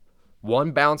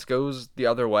one bounce goes the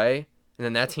other way, and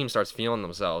then that team starts feeling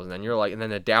themselves, and then you're and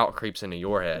then the doubt creeps into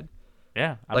your head.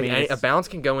 Yeah, a bounce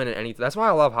can go in at any. That's why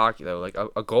I love hockey though.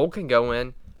 A goal can go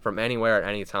in from anywhere at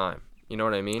any time. You know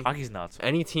what I mean? Hockey's nuts.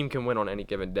 Any team can win on any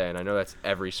given day, and I know that's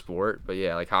every sport, but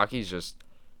yeah, hockey's just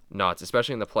nuts,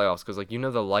 especially in the playoffs, because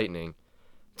the Lightning,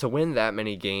 to win that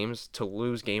many games, to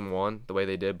lose game 1 the way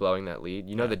they did, blowing that lead,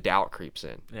 the doubt creeps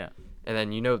in. Yeah. And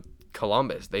then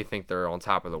Columbus, they think they're on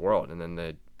top of the world, and then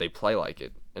they play like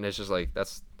it, and it's just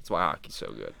that's why hockey's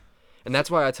so good, and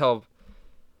that's why I tell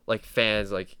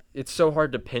fans it's so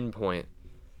hard to pinpoint.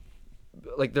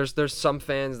 There's some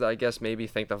fans that I guess maybe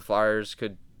think the Flyers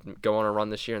could go on a run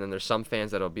this year, and then there's some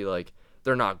fans that'll be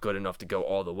they're not good enough to go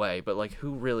all the way. But like,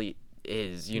 who really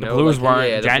is? You the know, Blues like,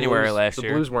 weren't in January last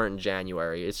year. The Blues weren't in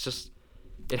January. It's just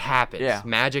it happens. Yeah.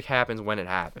 Magic happens when it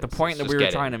happens. The point that we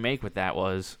were trying to make with that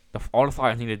was all the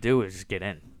Flyers need to do is just get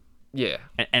in. Yeah.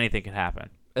 And anything can happen.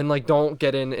 And like, don't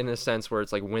get in a sense where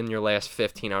it's like win your last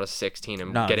 15 out of 16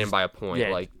 and get in by a point. Yeah.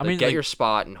 Like, I mean, get your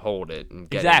spot and hold it and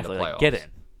get exactly, in the playoffs. get in.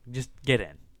 Just get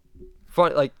in.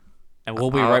 Fun, like, and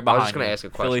we'll be right behind. I was just gonna ask a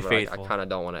question, but I kind of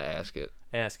don't want to ask it.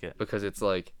 Ask it because it's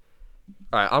like,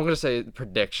 all right, I'm gonna say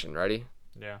prediction. Ready?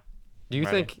 Yeah. Do you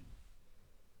think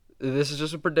this is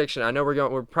just a prediction? I know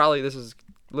we're probably this is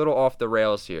a little off the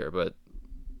rails here, but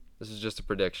this is just a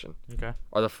prediction. Okay.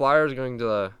 Are the Flyers going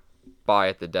to buy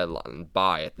at the deadline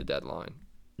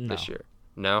this year?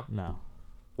 No. No.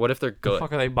 What if they're good? The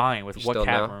fuck are they buying with what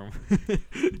cap room?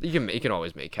 You can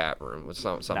always make cap room with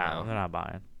somehow. No, they're not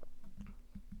buying.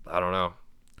 I don't know.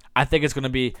 I think it's going to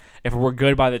be, if we're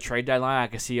good by the trade deadline, I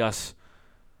can see us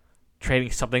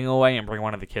trading something away and bring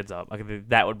one of the kids up. Like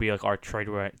that would be like our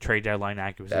trade deadline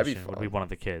acquisition would be one of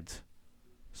the kids.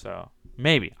 So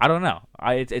maybe, I don't know.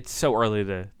 It's so early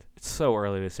to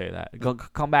say that.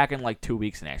 Come back in like 2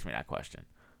 weeks and ask me that question.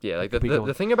 Yeah, like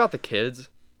the thing about the kids,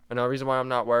 another reason why I'm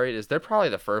not worried is they're probably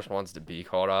the first ones to be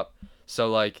called up. So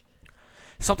like,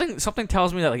 something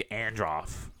tells me that like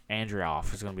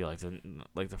Andrioff is gonna be like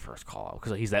the first call out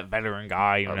because he's that veteran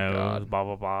guy, you know. God. Blah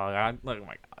blah blah. Oh my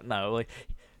god, no, like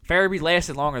Farabee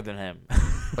lasted longer than him.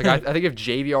 Like I think if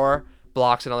JVR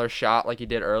blocks another shot like he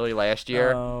did early last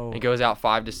year and goes out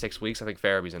 5 to 6 weeks, I think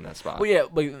Farabee's in that spot. Well, yeah,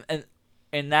 but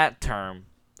in that term,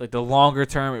 like the longer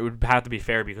term, it would have to be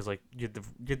Farabee because like you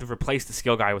have to replace the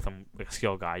skill guy with a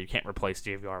skill guy. You can't replace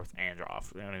JVR with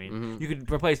Andrioff. You know what I mean? Mm-hmm. You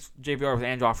could replace JVR with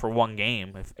Andrioff for one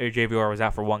game. If JVR was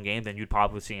out for one game, then you'd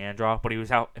probably see Andrioff. But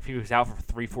if he was out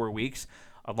for 3-4 weeks,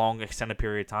 a long extended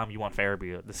period of time, you want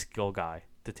Farabee, the skill guy,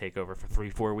 to take over for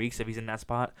 3-4 weeks. If he's in that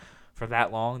spot for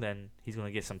that long, then he's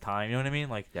gonna get some time. You know what I mean?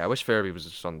 Like, yeah, I wish Farabee was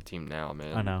just on the team now,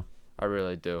 man. I know. I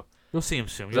really do. You'll see him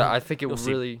soon. I think it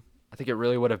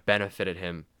really would have benefited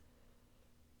him.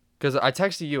 Because I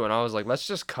texted you and I was like, let's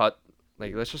just cut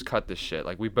this shit.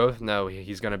 Like, we both know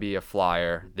he's gonna be a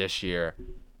Flyer this year.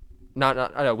 I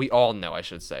know, we all know, I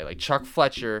should say. Like Chuck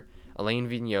Fletcher, Alain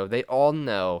Vigneault, they all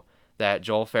know that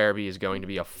Joel Farabee is going to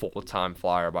be a full-time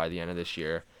Flyer by the end of this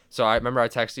year. So I remember I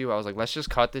texted you. I was like, let's just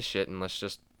cut this shit and let's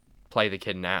just play the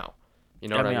kid now. You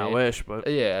know what I mean? I wish, but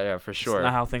yeah, for sure. It's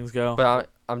not how things go. But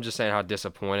I'm just saying how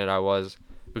disappointed I was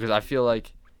because I feel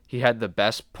like he had the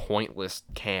best pointless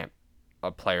camp a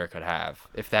player could have,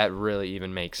 if that really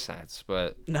even makes sense.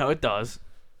 But no, it does.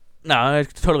 No,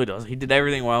 it totally does. He did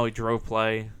everything well. He drove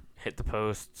play, hit the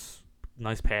posts,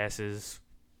 nice passes.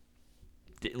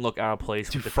 Didn't look out of place.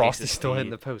 Dude, Frosty's still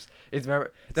hitting the post.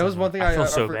 Was one thing I feel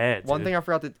so bad. One thing I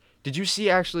forgot to. Did you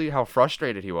see actually how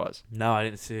frustrated he was? No, I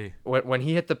didn't see. When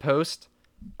he hit the post,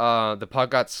 the puck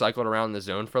got cycled around the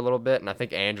zone for a little bit, and I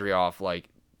think Andrioff like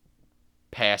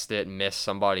passed it and missed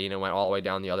somebody, and it went all the way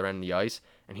down the other end of the ice,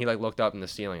 and he like looked up in the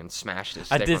ceiling and smashed his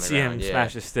stick. I did see him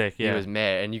smash his stick. Yeah, he was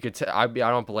mad, and you could. I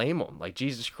don't blame him. Like,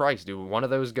 Jesus Christ, dude, one of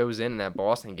those goes in that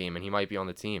Boston game, and he might be on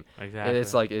the team. Exactly. And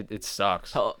it's like it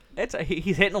sucks.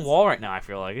 He's hitting the wall right now. I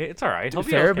feel like it's all right. Dude,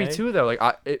 Farabee too, though. Like,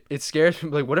 it scares me.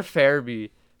 Like, what if Farabee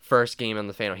first game on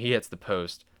the fan, he hits the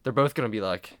post? They're both gonna be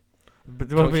like,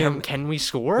 can we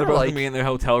score? They're both gonna be in their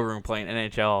hotel room playing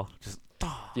NHL. Just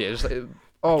like.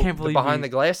 The behind the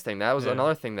glass thing. That was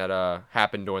another thing that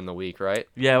happened during the week, right?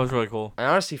 Yeah, it was really cool. I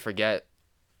honestly forget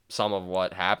some of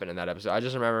what happened in that episode. I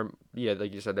just remember,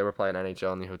 like you said, they were playing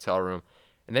NHL in the hotel room,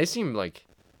 and they seem like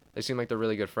they're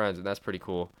really good friends, and that's pretty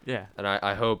cool. Yeah. And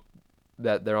I hope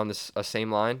that they're on this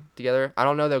same line together. I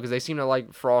don't know though, because they seem to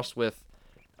like Frost with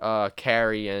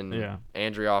Carey and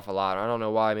Andrioff a lot. I don't know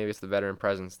why. Maybe it's the veteran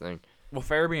presence thing. Well,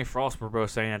 Farabee and Frost were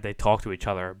both saying that they talk to each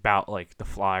other about like the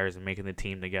Flyers and making the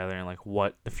team together and like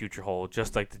what the future holds,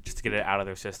 just to get it out of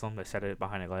their system. They said it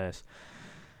behind the glass,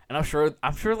 and I'm sure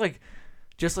like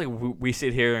just like we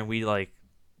sit here and we like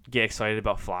get excited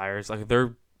about Flyers. Like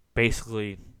they're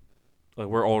basically like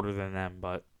we're older than them,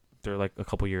 but they're like a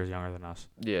couple years younger than us.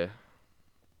 Yeah.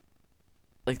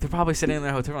 Like they're probably sitting in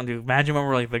their hotel room. Dude, imagine when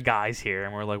we're like the guys here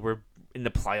and we're in the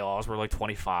playoffs, we're like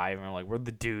 25, and we're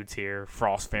the dudes here.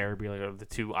 Frost, Farabee, like the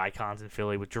two icons in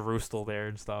Philly with Giroux still there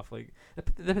and stuff. Like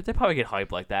they probably get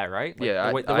hyped like that, right? Like,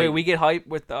 yeah, the way we get hyped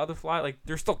with the other Fly, like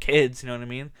they're still kids, you know what I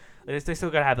mean? They still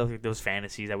gotta have those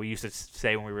fantasies that we used to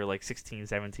say when we were like 16,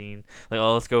 17. Like,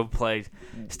 oh, let's go play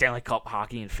Stanley Cup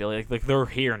hockey in Philly. Like they're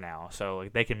here now, so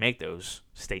like they can make those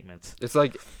statements. It's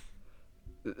like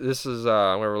this is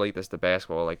I'm gonna relate this to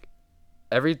basketball. Like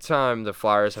every time the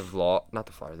Flyers have lost, not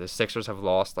the Flyers, the Sixers have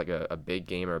lost like a big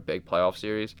game or a big playoff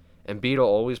series, Embiid will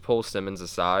always pull Simmons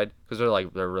aside because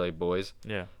they're really boys.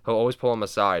 Yeah. He'll always pull him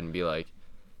aside and be like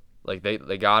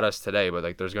they got us today, but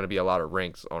like there's gonna be a lot of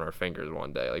rings on our fingers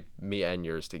one day. Like me and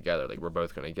yours together, like we're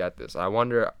both gonna get this. I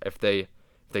wonder if they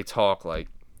talk like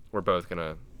we're both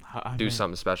gonna do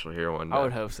something special here one day. I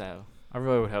would hope so. I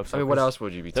really would hope so. I mean, what else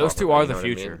would you be? Those talking two about, are the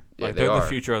future. I mean? Yeah, like they're the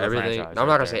future of the everything. franchise. I'm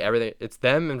not gonna say everything. It's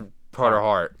them and Carter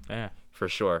Hart. Yeah. For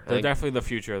sure. They're definitely the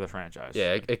future of the franchise.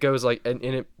 Yeah, it goes like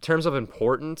in terms of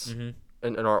importance in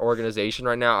our organization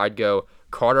right now. I'd go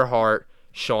Carter Hart,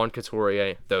 Sean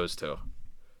Couturier, those two.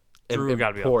 Drew got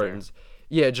to be up there.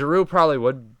 Yeah, Giroux probably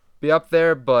would be up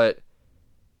there, but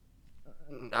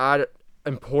not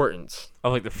importance.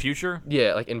 Of like the future?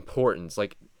 Yeah, like importance,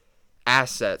 like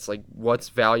assets, like what's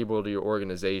valuable to your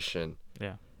organization.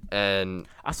 Yeah. And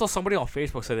I saw somebody on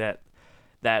Facebook say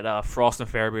that Frost and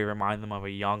Farabee remind them of a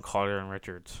young Carter and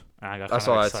Richards. And I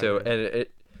saw that too. And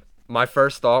my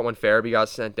first thought when Farabee got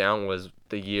sent down was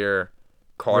the year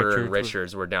Carter and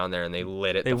Richards were down there and they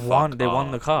lit it. They won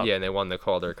the cup. Yeah, and they won the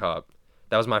Calder Cup.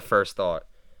 That was my first thought.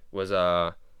 Was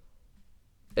they're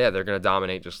gonna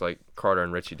dominate just like Carter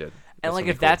and Richie did. And like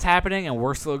if that's happening and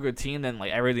we're still a good team, then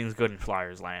like everything's good in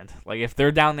Flyers land. Like if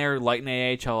they're down there lighting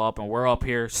the AHL up and we're up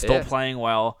here still playing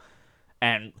well,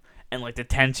 and like the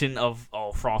tension of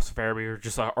Frost and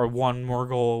Farabee are one more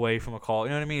goal away from a call. You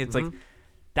know what I mean? It's like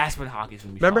that's when hockey's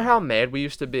gonna be. Remember fun. how mad we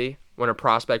used to be when a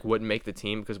prospect wouldn't make the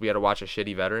team because we had to watch a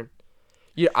shitty veteran?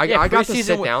 Yeah, I got to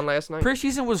sit down last night.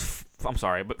 Preseason was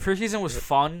preseason was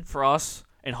fun for us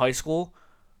in high school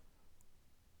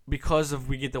because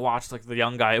we get to watch like the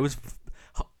young guy. It was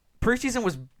preseason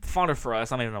was funner for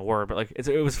us. Not even a word, but like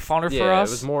it was funner for us.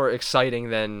 It was more exciting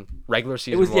than regular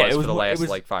season was for the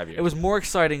last 5 years. It was more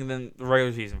exciting than the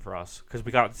regular season for us because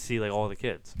we got to see like all the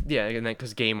kids. Yeah, and then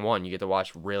because game one you get to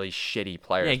watch really shitty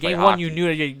players. Yeah, game one you knew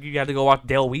that you had to go watch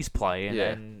Dale Weiss play,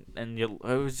 and it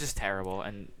was just terrible.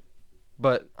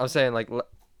 But I'm saying like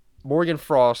Morgan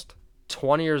Frost,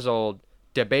 20 years old.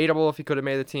 Debatable if he could have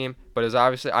made the team, but it was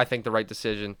obviously, I think, the right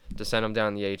decision to send him down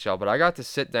in the AHL. But I got to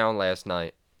sit down last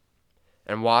night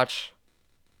and watch,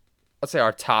 let's say,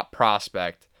 our top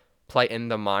prospect play in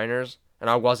the minors, and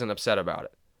I wasn't upset about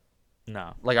it.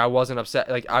 No. Like, I wasn't upset.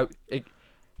 Like,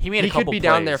 he could be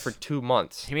down there for 2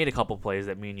 months. He made a couple plays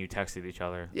that me and you texted each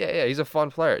other. Yeah, he's a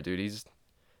fun player, dude. He's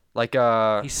like,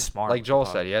 he's smart. Like Joel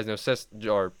said, he has no system.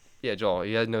 Joel,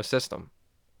 he has no system.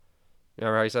 You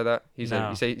remember how he said that? He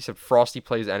said Frosty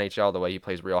plays NHL the way he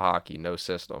plays real hockey, no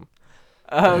system.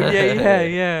 Oh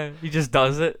yeah. He just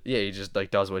does it. Yeah, he just like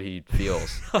does what he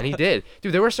feels, and he did.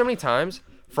 Dude, there were so many times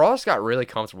Frost got really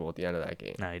comfortable at the end of that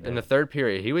game. No, he did. In the third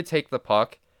period, he would take the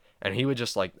puck, and he would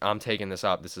just like, I'm taking this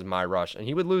up. This is my rush, and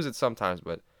he would lose it sometimes,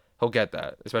 but he'll get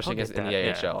that, especially in the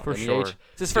AHL. Yeah, for sure.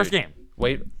 It's his first game.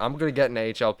 Wait, I'm gonna get an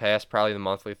AHL pass, probably the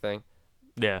monthly thing.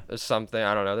 Yeah. There's something,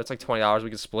 I don't know. That's like $20. We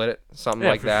could split it, something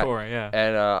like that. Sure, yeah.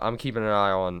 And I'm keeping an eye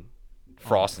on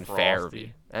Frost and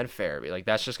Farabee. Like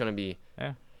that's just gonna be.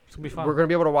 Yeah, it's gonna be fun. We're gonna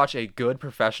be able to watch a good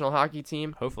professional hockey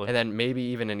team, hopefully, and then maybe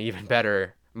even an even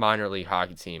better minor league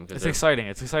hockey team. It's exciting.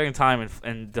 It's an exciting time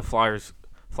in the Flyers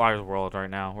world right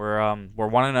now. We're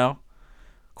 1-0.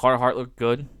 Carter Hart looked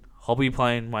good. He'll be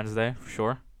playing Wednesday for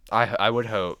sure. I would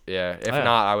hope, yeah. If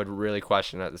not, I would really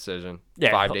question that decision.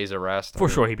 Yeah, 5 days of rest. For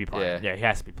sure, he'd be playing. Yeah, he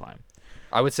has to be playing.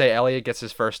 I would say Elliott gets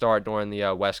his first start during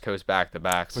the West Coast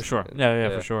back-to-backs. For sure.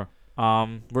 Yeah, for sure.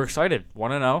 We're excited.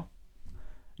 1-0.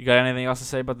 You got anything else to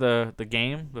say about the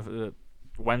game, the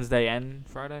Wednesday and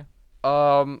Friday?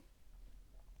 Bottom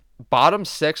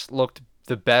six looked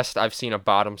the best I've seen a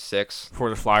bottom six for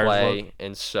the Flyers play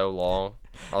in so long.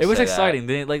 It was exciting.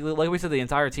 Like we said, the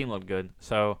entire team looked good.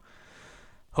 So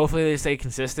hopefully they stay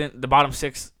consistent. The bottom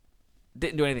six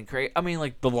didn't do anything great. I mean,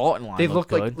 like the Lawton line. They looked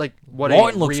good. like what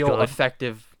Lawton a real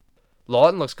effective.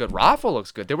 Lawton looks good. Raffle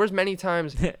looks good. There was many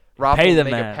times Raffle would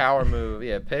make a power move.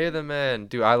 Yeah, pay the man.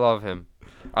 Dude, I love him.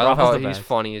 I love how he's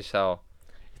funny as hell.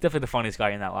 He's definitely the funniest guy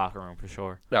in that locker room for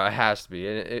sure. No, it has to be.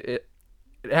 It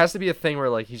has to be a thing where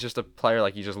like he's just a player.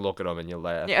 Like you just look at him and you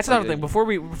laugh. Yeah, that's another thing. Before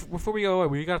we go away,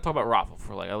 we gotta talk about Raffle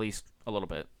for like at least a little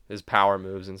bit. His power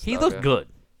moves and stuff. He looked good.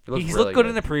 He's looked good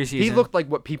in the preseason. He looked like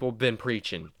what people have been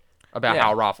preaching about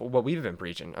how Raffle. What we've been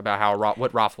preaching about how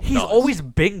what Raffle does. He's always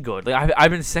been good. Like I've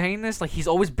been saying this. Like he's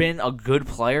always been a good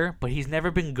player, but he's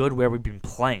never been good where we've been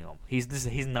playing him. He's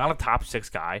not a top six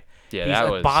guy. Yeah,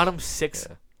 he's a bottom six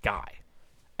guy,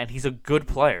 and he's a good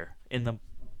player in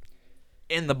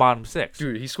in the bottom 6.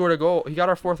 Dude, he scored a goal. He got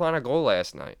our fourth line a goal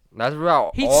last night. That's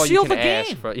about He all you sealed can the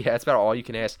ask. game. That's about all you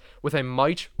can ask with a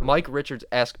Mike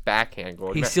Richards-esque backhand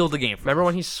goal. He sealed the game. Remember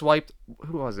when he swiped?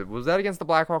 Who was it? Was that against the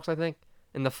Blackhawks? I think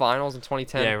in the finals in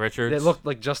 2010. Yeah, Richards. It looked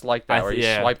like just like that, where he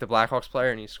swiped the Blackhawks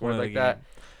player and he scored like that.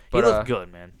 But, he looked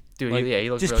good, man. Dude, like, he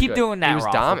looked just really keep good. doing that. He was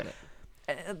Raffle. dominant.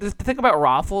 The thing about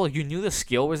Raffle, you knew the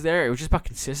skill was there. It was just about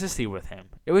consistency with him.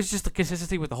 It was just the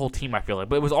consistency with the whole team, I feel like.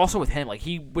 But it was also with him. Like,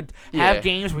 he would have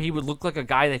games where he would look like a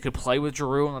guy that could play with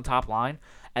Giroux on the top line,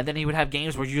 and then he would have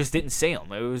games where you just didn't see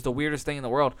him. It was the weirdest thing in the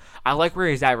world. I like where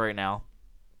he's at right now.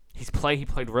 He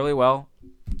played really well.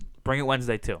 Bring it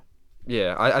Wednesday, too.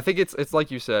 Yeah, I think it's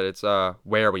like you said. It's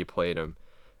where we played him.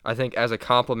 I think as a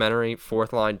complimentary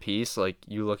fourth line piece, like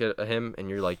you look at him and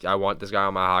you're like, I want this guy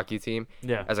on my hockey team.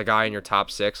 Yeah. As a guy in your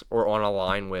top 6 or on a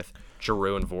line with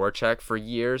Giroux and Voracek for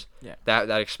years. Yeah.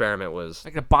 That experiment was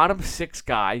like a bottom 6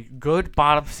 guy, good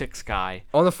bottom 6 guy.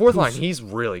 On the fourth line, he's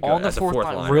really good. On the fourth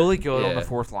line, really good on the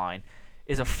fourth line.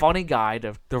 Is a funny guy.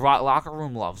 The locker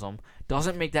room loves him.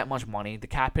 Doesn't make that much money. The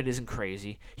cap hit isn't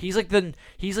crazy. He's like the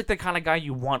kind of guy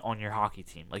you want on your hockey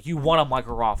team. Like you want a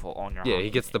Michael Raffle on your. Yeah, he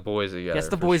gets the boys together. Gets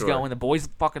the boys going. The boys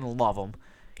fucking love him.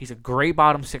 He's a great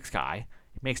bottom 6 guy.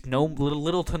 He makes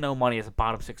little to no money as a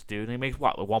bottom 6 dude. And he makes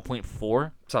what, like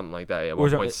 1.4? Something like that. Yeah,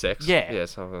 1.6. Yeah,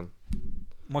 something.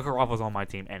 Michael Raffle's on my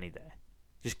team any day.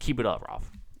 Just keep it up, Raff.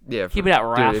 Yeah, keep it up,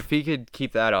 Raff. Dude, if he could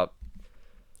keep that up,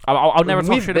 I'll never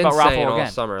talk shit about Raffle again. All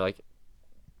summer, like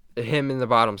him in the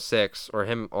bottom 6 or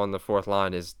him on the fourth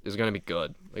line is going to be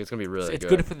good. Like it's going to be really good. It's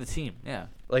good for the team. Yeah.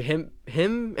 Like him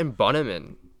and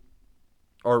Bunneman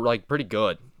are like pretty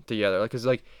good together. Like cuz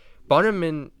like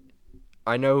Bunneman,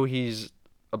 I know he's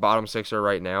a bottom 6er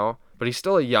right now, but he's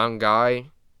still a young guy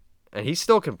and he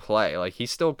still can play. Like he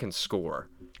still can score.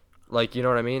 Like, you know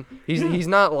what I mean? He's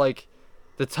not like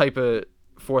the type of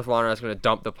fourth liner that's going to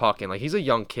dump the puck in. Like, he's a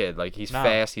young kid. Like, he's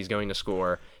fast. He's going to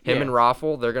score. Him and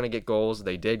Raffle, they're going to get goals.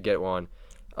 They did get one.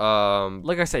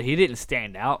 Like I said, he didn't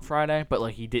stand out Friday, but,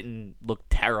 like, he didn't look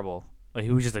terrible. Like,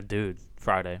 he was just a dude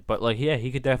Friday. But, like, yeah,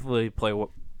 he could definitely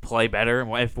play better.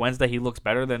 If Wednesday he looks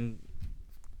better, then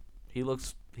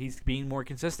he's being more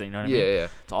consistent. You know what I mean? Yeah.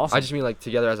 It's awesome. I just mean, like,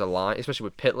 together as a line, especially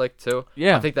with Pitlick, too.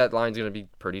 Yeah. I think that line's going to be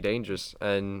pretty dangerous.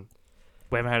 And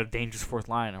we haven't had a dangerous fourth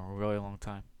line in a really long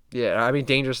time. Yeah, I mean,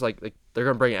 dangerous. Like they're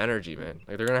gonna bring energy, man.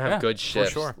 Like they're gonna have good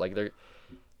shifts. For sure. Like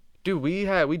dude, we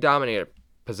dominated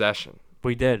possession.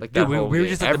 We did. Like dude, we were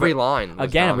just every line.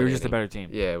 Again, we were just a better team.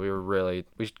 Yeah, we were really.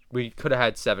 We could have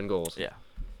had 7 goals. Yeah.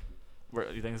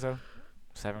 You think so?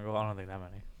 7 goals? I don't think that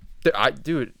many.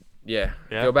 Dude. Yeah.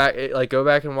 Go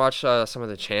back and watch some of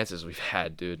the chances we've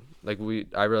had, dude. Like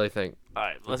I really think. All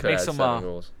right, let's make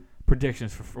some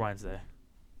predictions for Wednesday.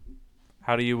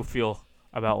 How do you feel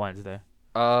about Wednesday?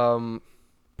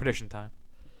 Prediction time.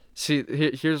 See,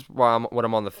 here's why I'm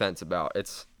on the fence about.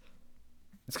 It's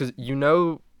because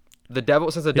the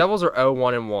Devils, since the Devils are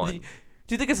 0-1-1. Do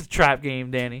you think it's a trap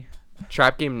game, Danny?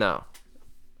 Trap game, no.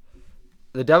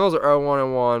 The Devils are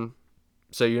 0-1-1,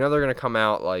 so they're gonna come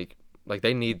out like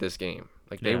they need this game.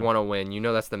 Like they want to win.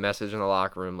 That's the message in the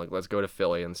locker room. Like let's go to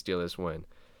Philly and steal this win.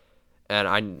 And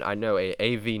I know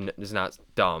AV is not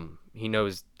dumb. He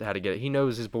knows how to get it. He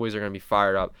knows his boys are gonna be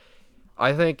fired up.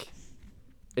 I think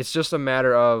it's just a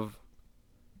matter of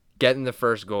getting the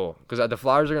first goal because the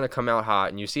Flyers are going to come out hot,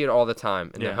 and you see it all the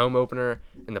time in the home opener,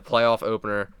 in the playoff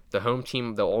opener. The home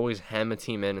team, they'll always hem a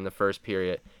team in the first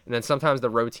period, and then sometimes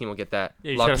the road team will get that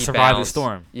you lucky just gotta survive bounce. The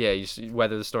storm. Yeah, you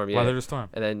weather the storm. Yeah. Weather the storm.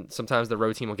 And then sometimes the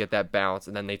road team will get that bounce,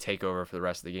 and then they take over for the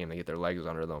rest of the game. They get their legs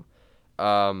under them.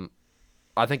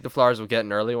 I think the Flyers will get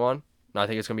an early one, and I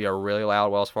think it's going to be a really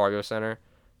loud Wells Fargo Center,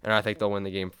 and I think they'll win the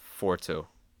game 4-2.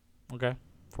 Okay.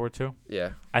 4-2?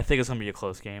 Yeah. I think it's going to be a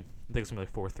close game. I think it's going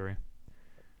to be like 4-3.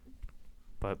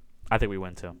 But I think we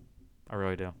win too. I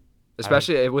really do.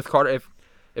 Especially with Carter.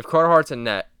 If Carter Hart's in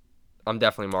net, I'm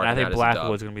definitely marking that as a dub. I think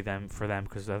Blackwood's going to be for them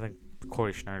because I think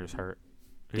Corey Schneider's hurt.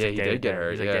 He did get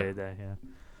hurt. He's day-to-day, yeah.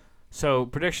 So,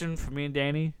 prediction for me and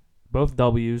Danny, both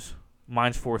W's.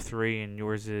 Mine's 4-3 and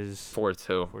yours is 4-2.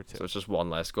 So it's just one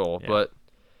less goal. Yeah. But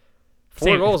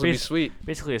 4 goals would be sweet.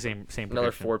 Basically the same prediction.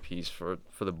 Another 4-piece for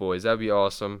the boys. That'd be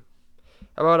awesome.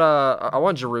 How about I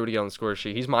want Giroux to get on the score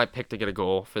sheet. He's my pick to get a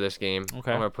goal for this game.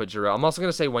 Okay. I'm gonna put Giroux. I'm also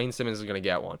gonna say Wayne Simmons is gonna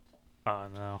get one. Oh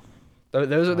no.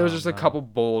 Those are just a couple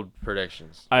bold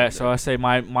predictions. All right, so I say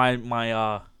my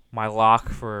lock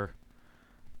for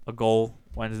a goal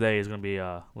Wednesday is gonna be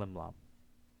Lindblom.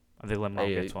 I think Lindblom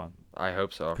gets one. I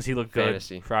hope so. Because he looked good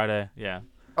Friday. Yeah.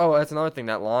 Oh, that's another thing.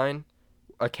 That line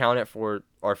accounted for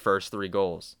our first 3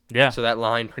 goals. Yeah. So that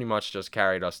line pretty much just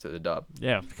carried us to the dub.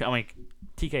 Yeah. I mean,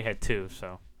 TK had 2,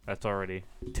 so That's already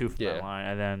 2 from that line.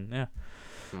 And then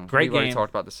Great game. We already talked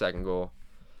about the second goal.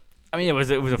 I mean, it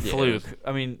was a fluke.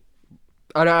 I mean,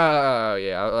 oh no,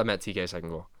 yeah, I meant TK's second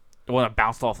goal. The one that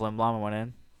bounced off Lindblom and went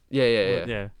in.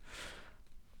 Yeah.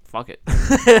 Fuck it.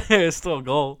 It's still a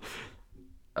goal.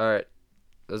 All right.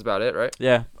 That's about it, right?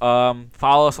 Yeah.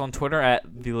 Follow us on Twitter at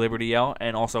The Liberty Yell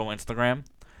and also on Instagram.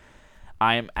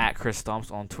 I am at Chris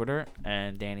Stumps on Twitter,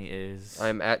 and Danny is... I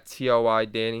am at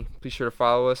TLY Danny. Be sure to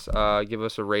follow us. Give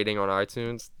us a rating on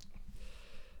iTunes.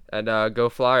 And go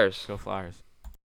Flyers. Go Flyers.